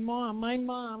my mom. My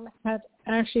mom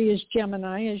actually is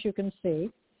Gemini, as you can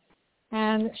see.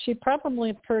 And she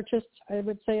probably purchased, I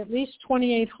would say, at least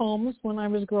 28 homes when I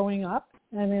was growing up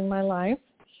and in my life.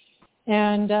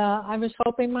 And I was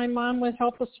hoping my mom would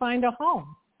help us find a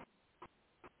home.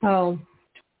 Oh,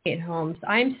 28 homes.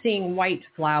 I'm seeing white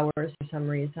flowers for some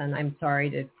reason. I'm sorry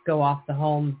to go off the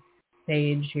home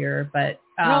page here, but...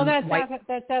 no, that's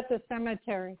at the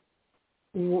cemetery.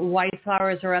 White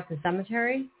flowers are at the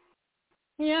cemetery?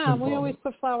 Yeah, we always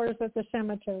put flowers at the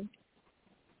cemetery.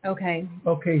 Okay.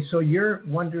 Okay, so you're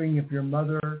wondering if your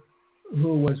mother,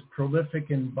 who was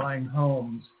prolific in buying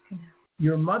homes,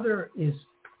 your mother is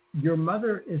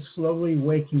slowly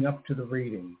waking up to the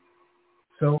reading.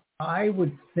 So I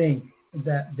would think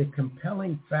that the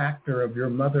compelling factor of your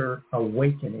mother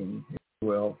awakening, if you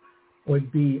will, would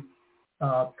be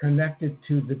connected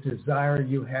to the desire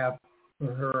you have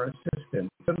for her assistance.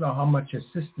 I don't know how much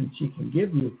assistance she can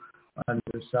give you on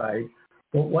your side,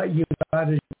 but what you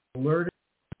got is alerted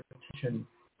attention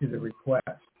to the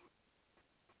request.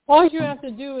 All you have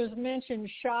to do is mention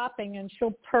shopping, and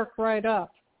she'll perk right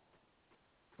up.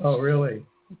 Oh, really?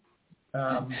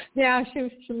 Yeah, she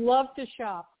loved to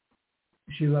shop.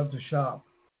 She loved to shop.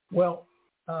 Well,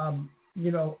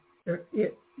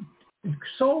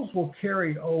 souls will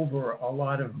carry over a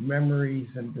lot of memories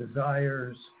and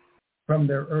desires from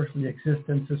their earthly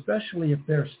existence, especially if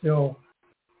they're still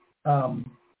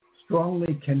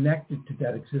strongly connected to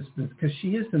that existence, because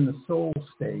she is in the soul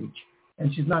stage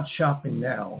and she's not shopping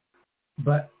now.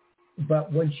 But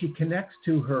when she connects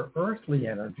to her earthly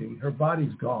energy, her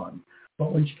body's gone.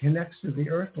 But when she connects to the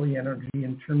earthly energy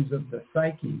in terms of the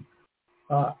psyche,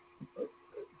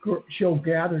 she'll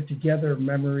gather together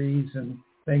memories and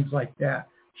things like that.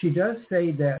 She does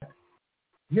say that,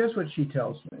 here's what she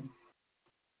tells me.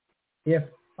 If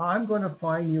I'm going to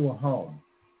find you a home,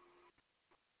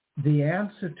 the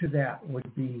answer to that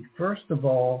would be, first of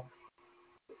all,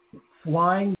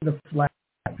 flying the flag.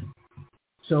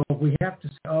 So we have to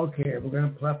say, okay, we're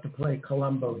going to have to play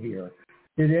Columbo here.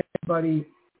 Did anybody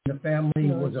in the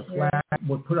family was a flag,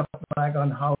 would put up a flag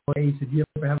on holidays? Did you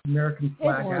ever have an American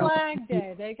flag out? It's Flag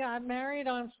Day. They got married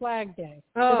on Flag Day.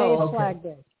 Oh, today's Flag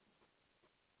Day.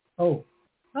 Oh.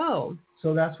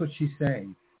 So that's what she's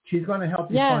saying. She's going to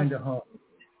help you find a home.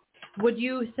 Would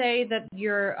you say that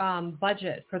your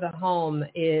budget for the home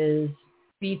is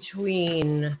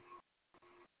between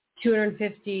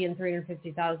 $250,000 and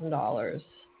 $350,000?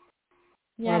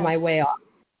 Yeah. Or am I way off?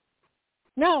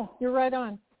 No, you're right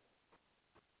on.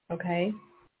 Okay.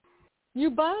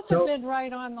 You both have been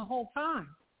right on the whole time.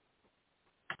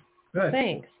 Good.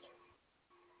 Thanks.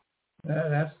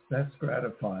 That's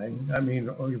gratifying. I mean,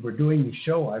 we're doing the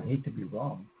show. I'd hate to be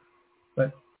wrong,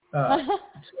 but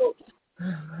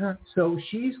so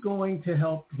she's going to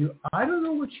help you. I don't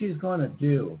know what she's going to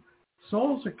do.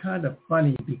 Souls are kind of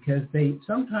funny because they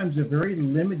sometimes are very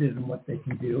limited in what they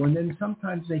can do, and then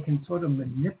sometimes they can sort of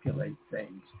manipulate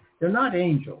things. They're not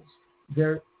angels.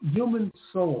 They're human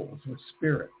souls with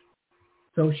spirit.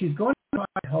 So she's going to try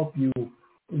to help you.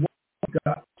 What you've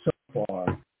got so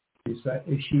far is that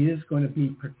she is going to be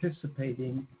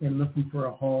participating in looking for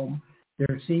a home.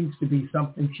 There seems to be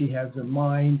something she has in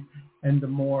mind, and the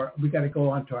more, we got to go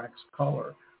on to our next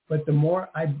caller, but the more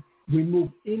we move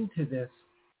into this,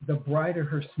 the brighter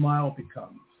her smile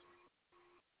becomes.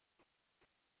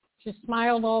 She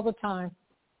smiled all the time.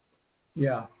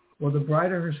 Yeah. Well, the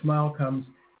brighter her smile comes,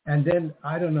 and then,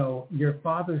 I don't know, your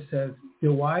father says,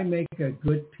 do I make a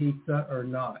good pizza or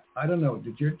not? I don't know.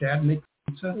 Did your dad make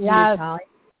pizza? Yes.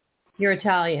 You're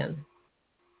Italian.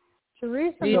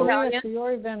 Teresa Maria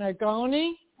Fiore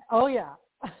Venegoni. Oh, yeah.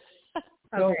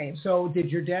 Okay. So did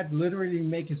your dad literally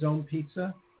make his own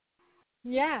pizza?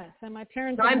 Yes, and my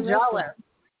parents. I'm jealous.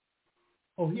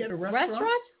 Oh, he had a restaurant?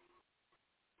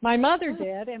 My mother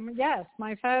did, and yes,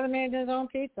 my father made his own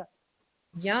pizza.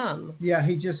 Yum. Yeah,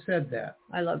 he just said that.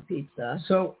 I love pizza.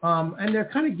 So, and they're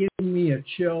kind of giving me a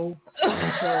chill.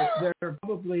 So they're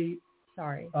probably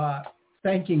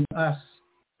thanking us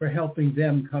for helping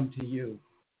them come to you.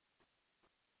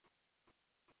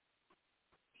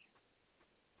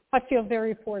 I feel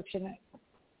very fortunate.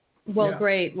 Well,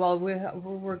 great. Well,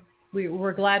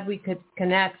 we're glad we could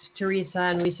connect, Teresa,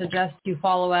 and we suggest you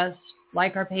follow us,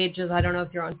 like our pages. I don't know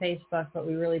if you're on Facebook, but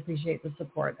we really appreciate the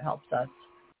support. It helps us.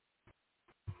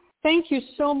 Thank you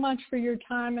so much for your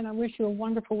time, and I wish you a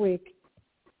wonderful week.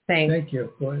 Thanks. Thank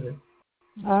you. Go ahead.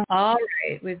 All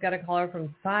right. We've got a caller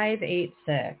from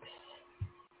 586.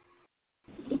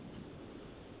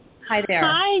 Hi there.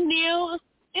 Hi, Neil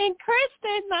and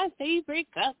Kristin, my favorite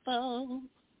couple.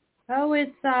 Oh,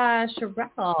 it's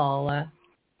Sherelle.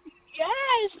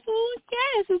 Yes,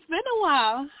 it's been a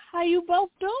while. How you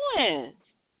both doing?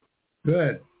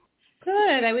 Good.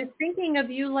 Good. I was thinking of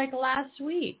you like last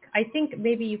week. I think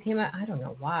maybe you came out. I don't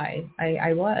know why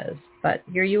I was, but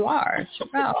here you are,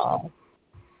 Sherelle.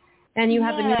 And you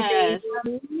have a new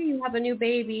baby. You have a new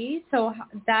baby, so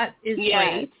that is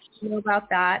great. You know about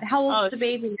that. How old is the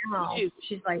baby now?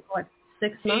 She's like, what,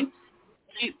 6 months?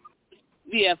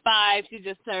 5. She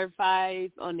just turned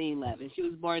 5 on the 11th. She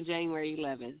was born January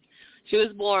 11th. She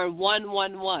was born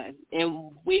 1/1/1,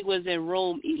 and we was in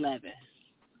room 11.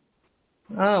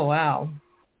 Oh, wow.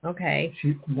 Okay.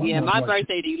 My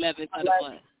birthday the 11th of the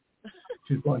month.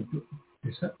 She's born.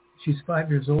 She's 5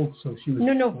 years old, so she was.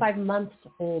 No, 5 months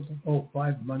old. Oh,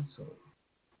 5 months old.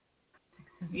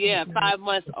 Yeah, 5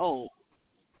 months old.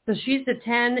 So she's the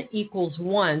 10 equals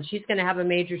 1. She's going to have a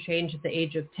major change at the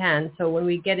age of 10. So when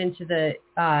we get into the,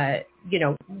 Why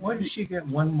did she get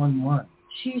 1/1/1?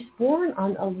 She's born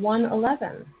on a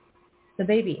 1/11. The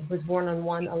baby was born on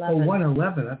 1/11. Oh,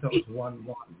 1/11. I thought it was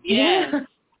 1/1. Yeah.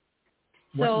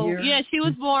 What year? Yeah, she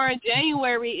was born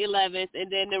January 11th, and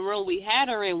then the room we had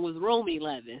her in was room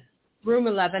 11. Room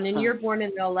 11, and you're born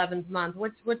in the 11th month.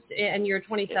 And you're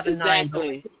 27/9.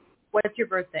 Exactly. What's your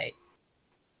birthday?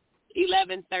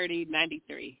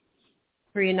 11/30/93.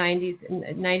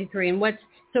 93. And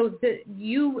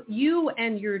you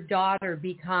and your daughter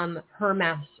become her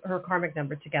karmic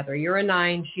number together. You're a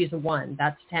 9, she's a 1.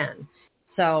 That's 10.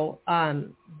 So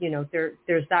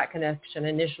there's that connection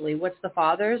initially. What's the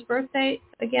father's birthday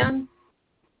again?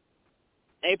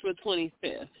 April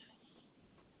 25th.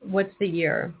 What's the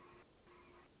year?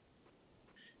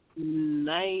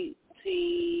 19.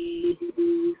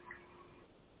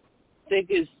 I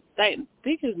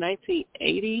think it's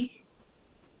 1980.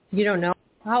 You don't know?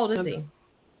 How old is he?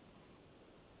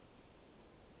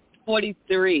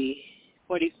 43,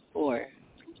 44.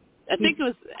 I think it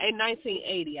was in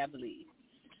 1980, I believe.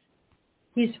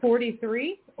 He's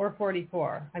 43 or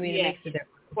 44? I mean, It makes a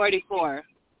difference. 44.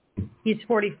 He's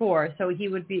 44, so he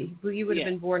would have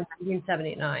been born in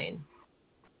 1979.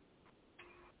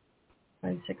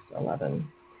 5, 6, 11.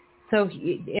 So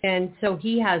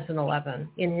he has an 11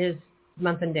 in his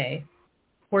month and day.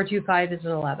 425 is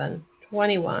an 11.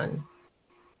 21.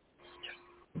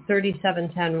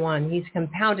 37/10/1. He's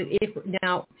compounded.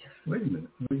 Now. Wait a minute.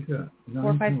 We've got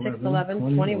 4, 5, 6,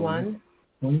 11, 21.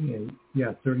 28.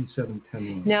 Yeah,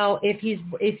 37/10/1. Now, if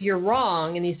you're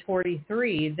wrong and he's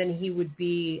 43, then he would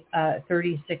be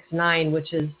 36/9,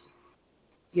 which is,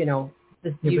 this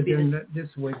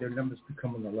way their numbers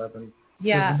become an 11.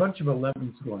 Yeah. There's a bunch of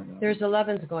 11s going on. There's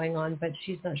 11s going on, but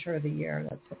she's not sure of the year.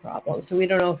 That's the problem. So we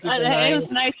don't know if he's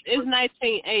It's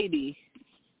 1980.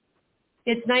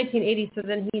 It's 1980, so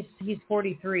then he's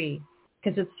 43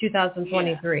 because it's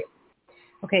 2023. Yeah.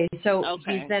 Okay, so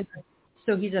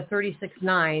he's a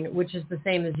 36/9, which is the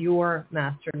same as your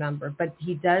master number, but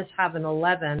he does have an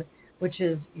 11, which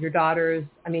is your daughter's.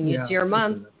 I mean, it's your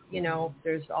month.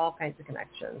 There's all kinds of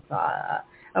connections.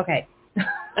 Okay.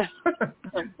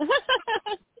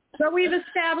 So we've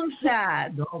established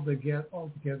that. All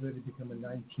together they become a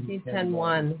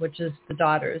 19/10/1, which is the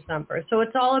daughter's number. So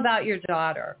it's all about your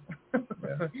daughter.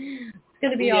 Yeah. It's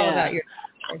going to be all about your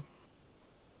daughter.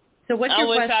 So what's your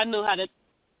question? I knew how to.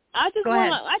 I just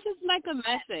like a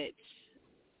message.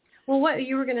 Well,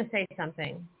 you were going to say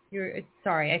something.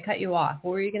 Sorry, I cut you off.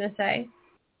 What were you going to say?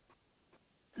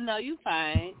 No, you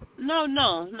fine. No,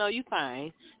 you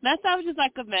fine. That sounds just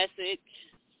like a message.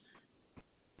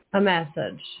 A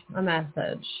message.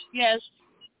 Yes,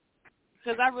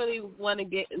 because I really want to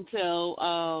get into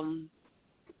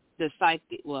the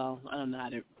psychic. Well, I don't know how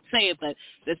to say it, but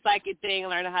the psychic thing.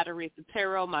 Learn how to read the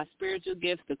tarot, my spiritual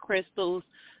gifts, the crystals.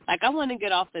 Like I want to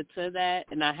get off into that,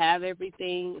 and I have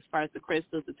everything as far as the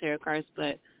crystals, the tarot cards.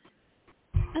 But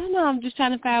I don't know. I'm just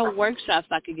trying to find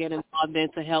workshops I could get involved in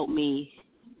to help me.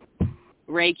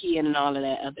 Reiki and all of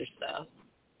that other stuff.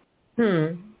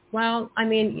 Well, I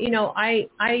mean, I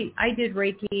did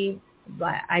Reiki,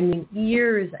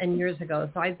 years and years ago.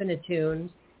 So I've been attuned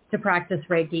to practice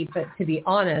Reiki, but to be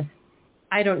honest,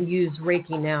 I don't use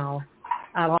Reiki now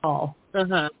at all.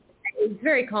 Uh-huh. It's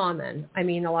very common. I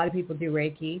mean, a lot of people do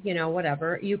Reiki,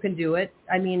 whatever. You can do it.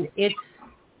 I mean, it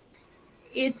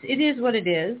is what it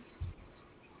is.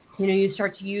 You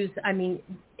start to use,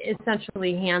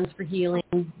 essentially hands for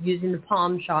healing, using the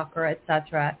palm chakra,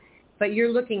 etc. But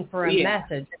you're looking for a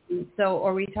message. So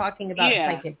are we talking about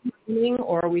psychic healing,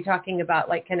 or are we talking about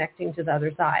like connecting to the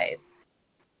other side?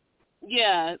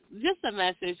 Yeah, just a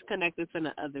message connected to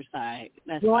the other side.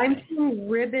 That's well, fine. I'm seeing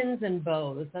ribbons and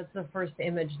bows. That's the first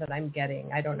image that I'm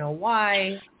getting. I don't know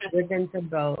why. Ribbons and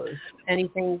bows.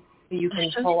 Anything you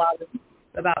can pull out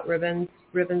about ribbons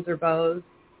or bows?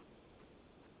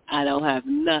 I don't have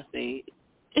nothing.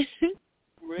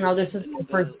 No, this is the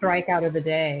first strikeout of the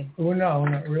day. Well, no,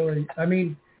 not really. I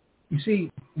mean, you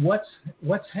see, what's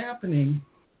happening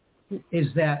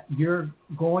is that you're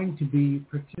going to be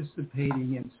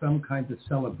participating in some kind of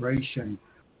celebration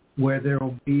where there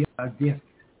will be a gift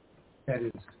that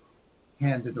is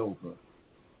handed over.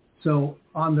 So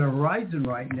on the horizon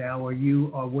right now, are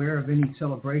you aware of any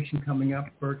celebration coming up,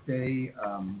 birthday,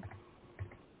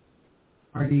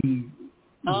 party,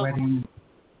 wedding?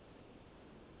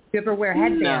 Do you ever wear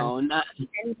headbands? No, not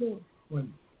anything.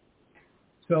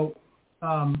 So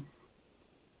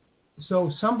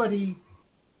somebody.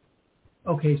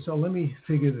 Okay, so let me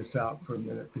figure this out for a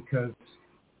minute, because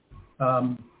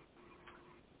when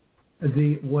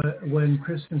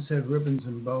Kristin said ribbons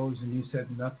and bows and you said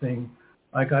nothing,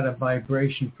 I got a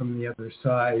vibration from the other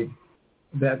side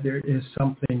that there is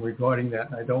something regarding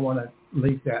that, and I don't want to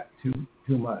leak that too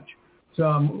much.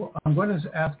 So I'm going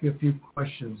to ask you a few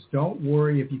questions. Don't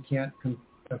worry if you can't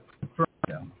confirm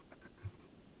them.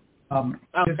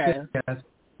 okay.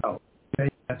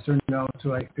 Yes or no,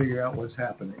 so I figure out what's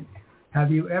happening.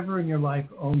 Have you ever in your life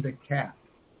owned a cat?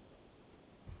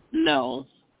 No.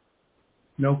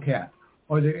 No cat.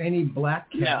 Are there any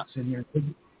black cats in your...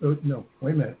 No,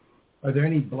 wait a minute. Are there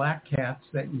any black cats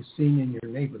that you've seen in your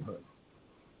neighborhood?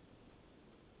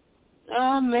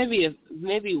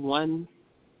 Maybe one.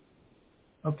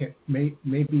 Okay,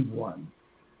 maybe one.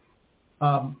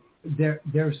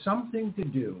 There's something to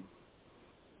do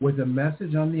with a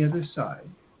message on the other side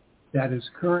that is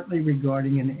currently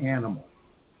regarding an animal.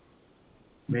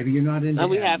 Maybe you're not into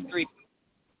we animals. have three.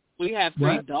 We have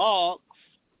three dogs.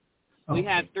 Okay. We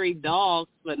have 3 dogs,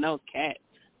 but no cats.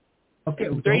 Okay,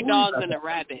 well, 3 dogs and a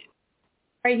rabbit.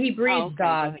 Right, he breeds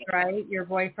dogs, right? Your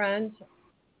boyfriend?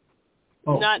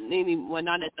 Oh. Not at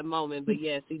the moment, but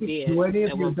yes, he did. Do any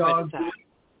of your dogs?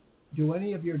 Do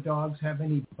any of your dogs have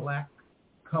any black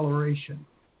coloration?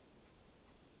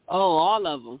 Oh, all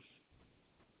of them.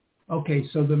 Okay,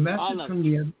 so the message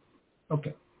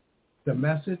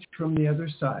from the other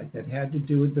side that had to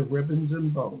do with the ribbons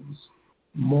and bows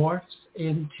morphs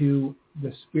into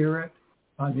the spirit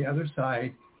on the other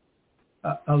side,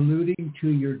 alluding to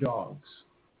your dogs.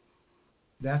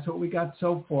 That's what we got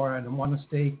so far, and I want to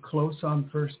stay close on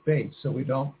first base so we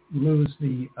don't lose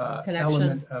the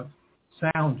element of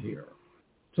sound here.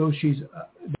 So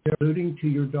they're alluding to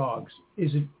your dogs.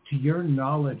 Is it, to your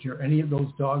knowledge, are any of those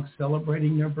dogs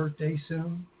celebrating their birthday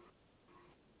soon?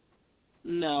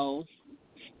 No.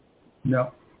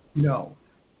 No.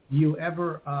 Do you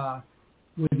ever,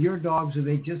 with your dogs, are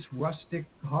they just rustic,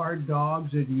 hard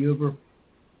dogs, or do you ever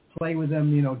play with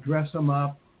them, dress them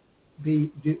up, do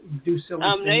silly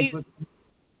things with them?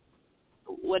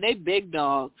 Well, they big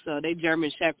dogs, so they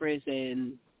German Shepherds,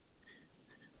 and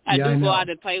I go out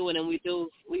and play with them. We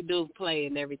do play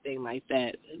and everything like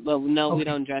that, but no, we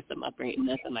don't dress them up or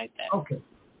nothing like that. Okay.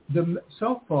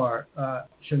 So far,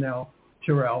 Chanel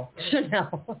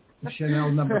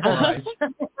number 5.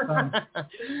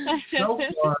 So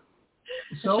far,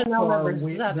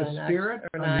 the spirit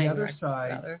on the other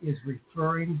side is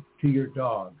referring to your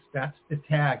dogs. That's the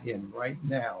tag in right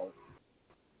now.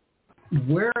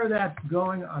 Where that's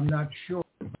going, I'm not sure.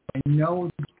 I know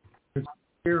the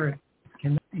spirit is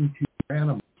connecting to your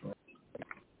animals.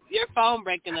 Your phone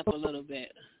breaking up a little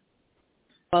bit.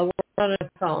 Well, we're on a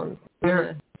phone.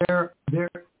 There.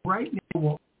 Right now,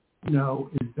 what we know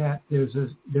is that there's a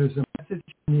message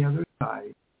on the other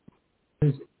side.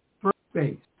 There's first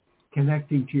base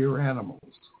connecting to your animals,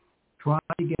 trying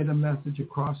to get a message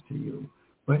across to you,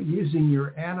 but using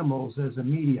your animals as a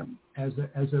medium, as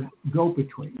a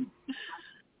go-between.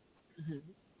 Mm-hmm.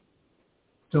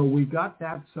 So we got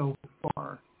that so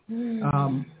far.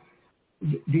 Do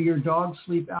your dogs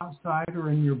sleep outside or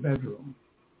in your bedroom?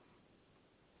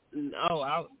 No,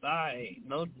 outside.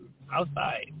 No,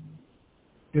 outside.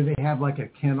 Do they have like a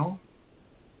kennel?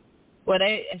 Well,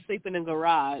 they sleep in the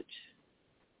garage.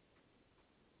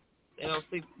 They don't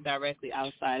sleep directly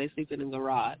outside. They sleep in the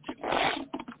garage.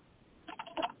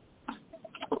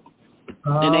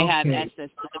 And they have access.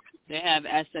 They have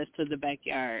access to the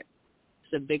backyard.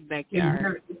 It's a big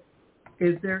backyard.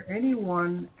 Is there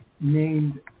anyone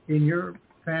named in your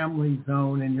family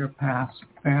zone, in your past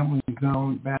family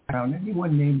zone background,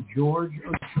 anyone named George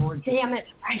or George? Damn it.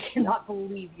 I cannot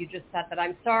believe you just said that.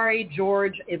 I'm sorry,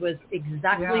 George. It was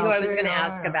exactly who I was going to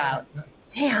ask about.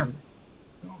 Damn.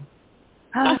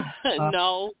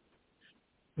 No.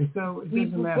 So we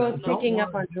were both picking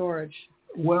up on George.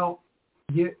 Well,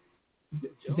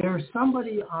 there's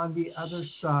somebody on the other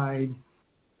side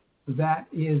that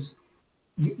is,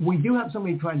 we do have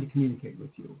somebody trying to communicate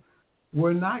with you.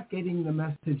 We're not getting the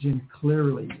message in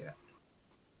clearly yet.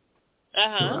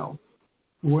 Well,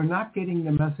 we're not getting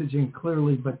the message in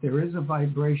clearly, but there is a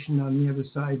vibration on the other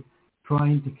side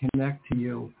trying to connect to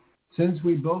you. Since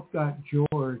we both got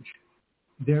George,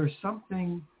 there's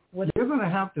something, you're going to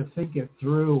have to think it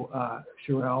through,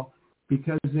 Sherelle,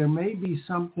 because there may be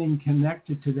something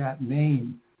connected to that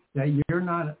name that you're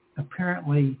not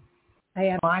apparently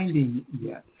finding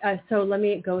yet. So let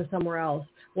me go somewhere else.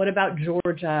 What about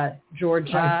Georgia?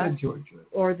 I said Georgia.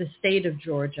 Or the state of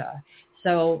Georgia.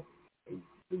 So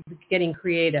getting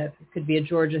creative. It could be a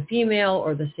Georgia female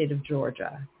or the state of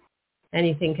Georgia.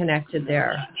 Anything connected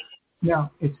there?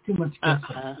 No, it's too much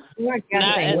guessing. Not guessing.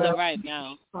 Not as of right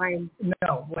now. Fine.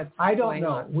 No, I don't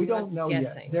know. We don't know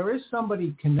yet. There is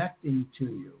somebody connecting to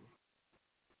you.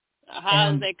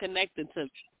 How is they connected to?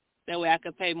 That way I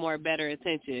could pay better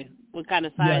attention. What kind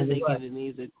of signs they giving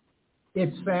me?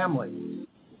 It's family.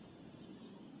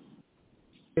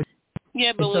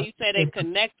 But when you say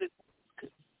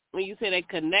they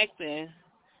connected,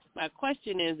 my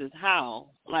question is how?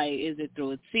 Like, is it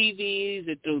through a TV? Is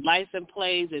it through license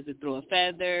plates? Is it through a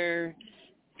feather?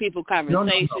 People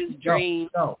conversations, dreams?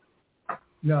 No.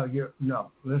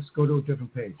 Let's go to a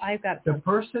different page. I've got the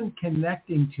person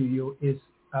connecting to you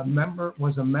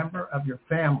was a member of your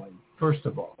family, first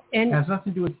of all. It has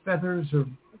nothing to do with feathers or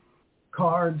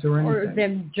cards or anything. Or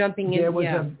them jumping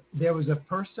in. There was a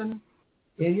person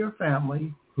in your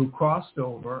family who crossed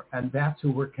over, and that's who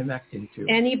we're connecting to.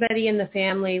 Anybody in the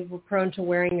family were prone to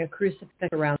wearing a crucifix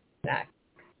around the neck.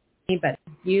 Anybody.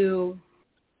 You,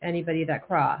 anybody that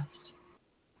crossed.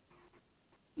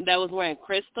 That was wearing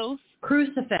crystals?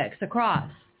 Crucifix, a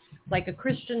cross, like a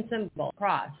Christian symbol,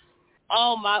 cross.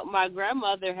 Oh, my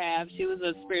grandmother she was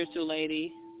a spiritual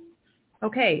lady.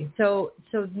 Okay, so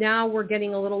now we're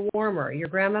getting a little warmer. Your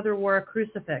grandmother wore a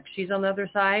crucifix. She's on the other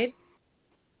side?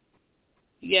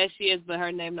 Yes, she is, but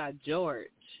her name not George.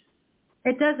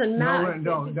 It doesn't matter.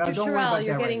 No, don't worry about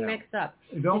you're that getting right mixed up.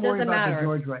 Don't worry about the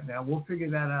George right now. We'll figure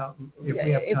that out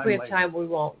if we have time. We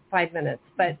won't. 5 minutes.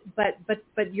 But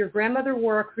your grandmother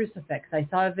wore a crucifix. I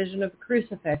saw a vision of a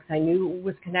crucifix. I knew it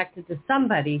was connected to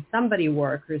somebody. Somebody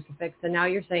wore a crucifix, and now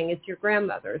you're saying it's your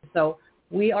grandmother. So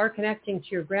we are connecting to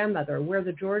your grandmother. Where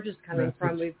the George is coming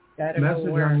from, we've got to know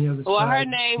where. On the other side.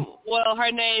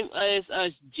 Her name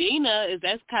is Gina.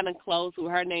 That's kind of close.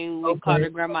 Her name, we called her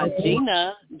Grandma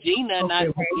Gina. Gina,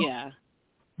 yeah.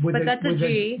 But that's a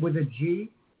G. With a G?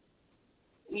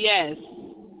 Yes.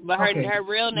 But her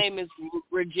real name is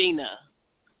Regina.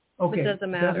 Okay. It doesn't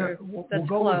matter. We'll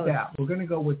go with that. We're going to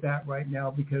go with that right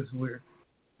now because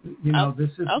this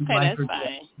is okay. That's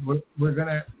fine.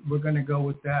 We're gonna go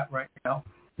with that right now.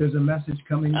 There's a message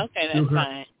coming. Okay, that's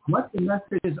fine. What the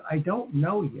message is, I don't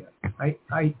know yet.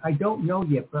 I don't know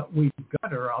yet, but we've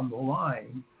got her on the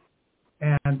line.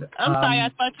 And I'm sorry,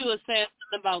 I thought you were saying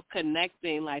something about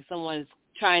connecting, like someone's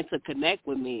trying to connect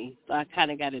with me. So I kind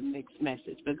of got a mixed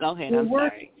message. But go ahead. I'm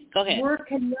sorry. Go ahead. We're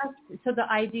connected. So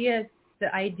the idea,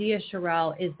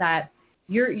 Sherelle, is that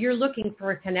you're looking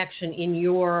for a connection in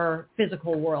your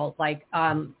physical world, like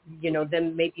them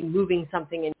maybe moving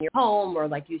something in your home, or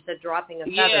like you said, dropping a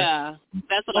feather. Yeah,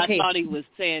 that's what I thought he was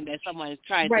saying, that someone is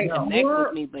trying to connect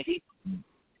with me, but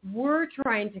we're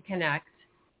trying to connect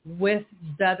with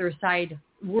the other side.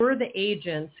 We're the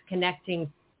agents connecting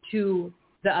to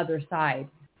the other side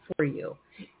for you.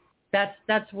 That's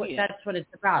what it's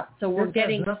about. So we're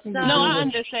getting some. No, I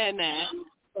understand that.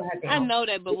 I know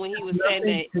that, but when he was saying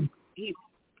that.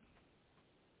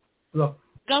 Look,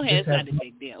 go ahead. It's not a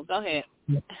big deal. Go ahead,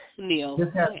 Neil. This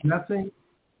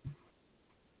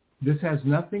has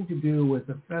nothing to do with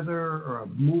a feather or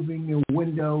moving a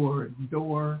window or a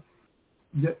door.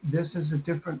 This is a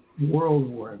different world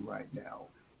we're in right now.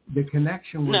 The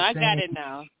connection we're saying, I got it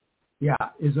now. Yeah,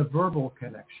 is a verbal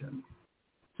connection.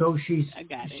 So she's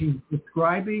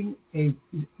describing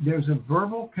there's a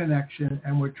verbal connection,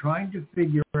 and we're trying to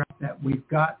figure out that we've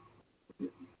got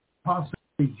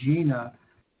possibly Gina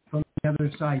from the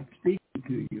other side speaking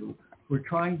to you. We're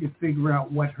trying to figure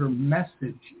out what her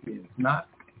message is, not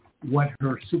what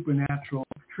her supernatural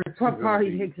tricks are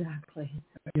going to be. Exactly.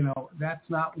 That's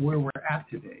not where we're at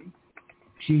today.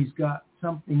 She's got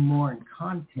something more in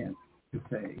content to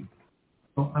say.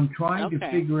 So I'm trying to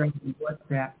figure out what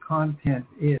that content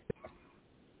is.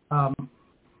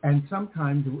 And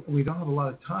sometimes we don't have a lot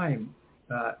of time,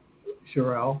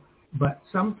 Sherelle, but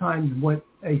sometimes what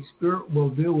a spirit will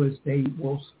do is they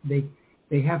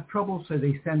have trouble, so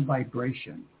they send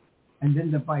vibration. And then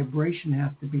the vibration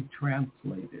has to be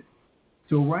translated.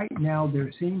 So right now there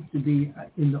seems to be,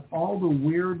 all the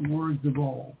weird words of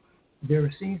all, there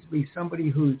seems to be somebody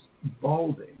who's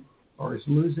balding or is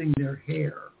losing their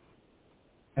hair.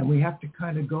 And we have to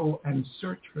kind of go and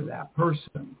search for that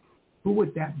person. Who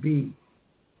would that be?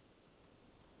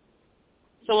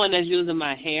 Someone that's using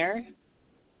my hair?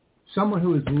 Someone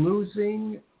who is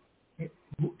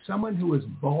someone who is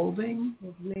balding?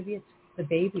 Maybe it's the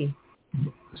baby.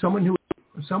 Someone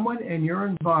in your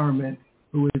environment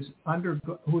who is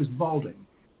balding.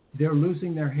 They're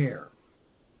losing their hair.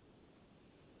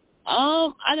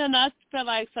 I don't know. I feel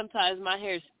like sometimes my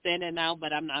hair is thinning out,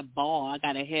 but I'm not bald. I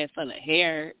got a head full of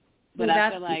hair, but I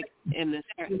feel like in this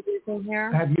hair.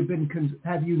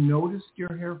 Have you noticed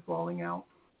your hair falling out?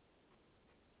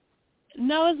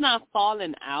 No, it's not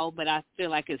falling out, but I feel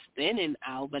like it's thinning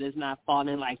out, but it's not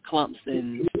falling like clumps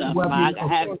and stuff.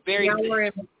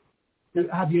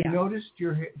 Have you noticed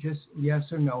your hair? Just yes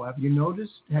or no. Have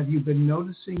you been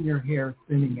noticing your hair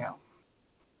thinning out?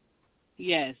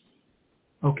 Yes.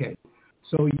 Okay.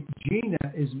 So Gina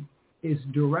is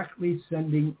directly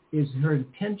her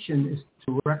intention is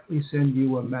to directly send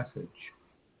you a message.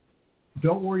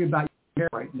 Don't worry about your hair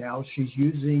right now. She's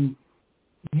using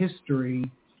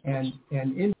history and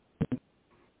insight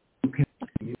to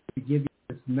give you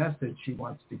this message she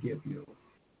wants to give you.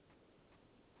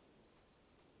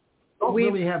 We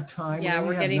really have time. Yeah,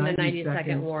 we're getting the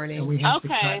 90-second warning. And we have to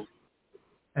cut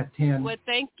at 10. Well,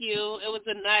 thank you. It was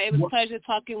a pleasure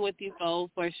talking with you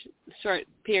both for a short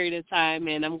period of time,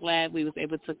 and I'm glad we was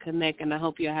able to connect, and I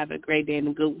hope you have a great day and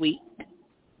a good week.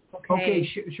 Okay,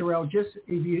 Sherelle, just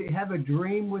if you have a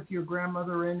dream with your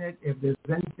grandmother in it, if there's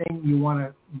anything you want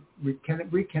to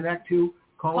reconnect to,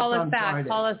 call us on back. Friday.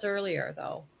 Call us earlier,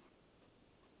 though.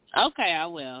 Okay, I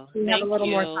will. We have a little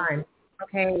more time.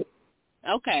 Okay.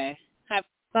 Okay.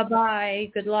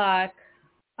 Bye-bye. Good luck.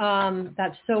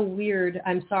 That's so weird.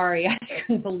 I'm sorry. I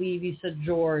couldn't believe you said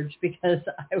George because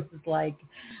I was like,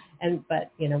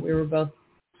 but we were both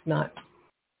not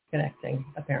connecting,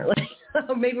 apparently.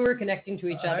 Maybe we're connecting to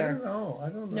each other. I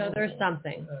don't know. No, there's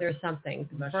something.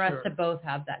 For us to both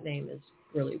have that name is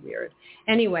really weird.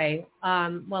 Anyway,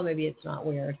 maybe it's not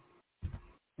weird.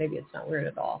 Maybe it's not weird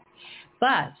at all.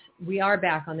 But we are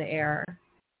back on the air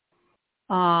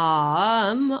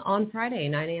on Friday,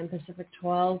 9 a.m. Pacific,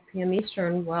 12 p.m.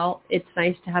 Eastern. Well, it's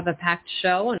nice to have a packed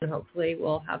show, and hopefully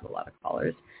we'll have a lot of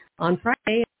callers on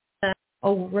Friday.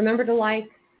 Remember to like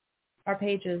our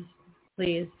pages,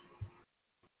 please.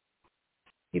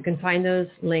 You can find those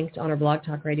linked on our Blog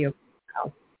Talk Radio.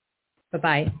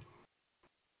 Bye-bye.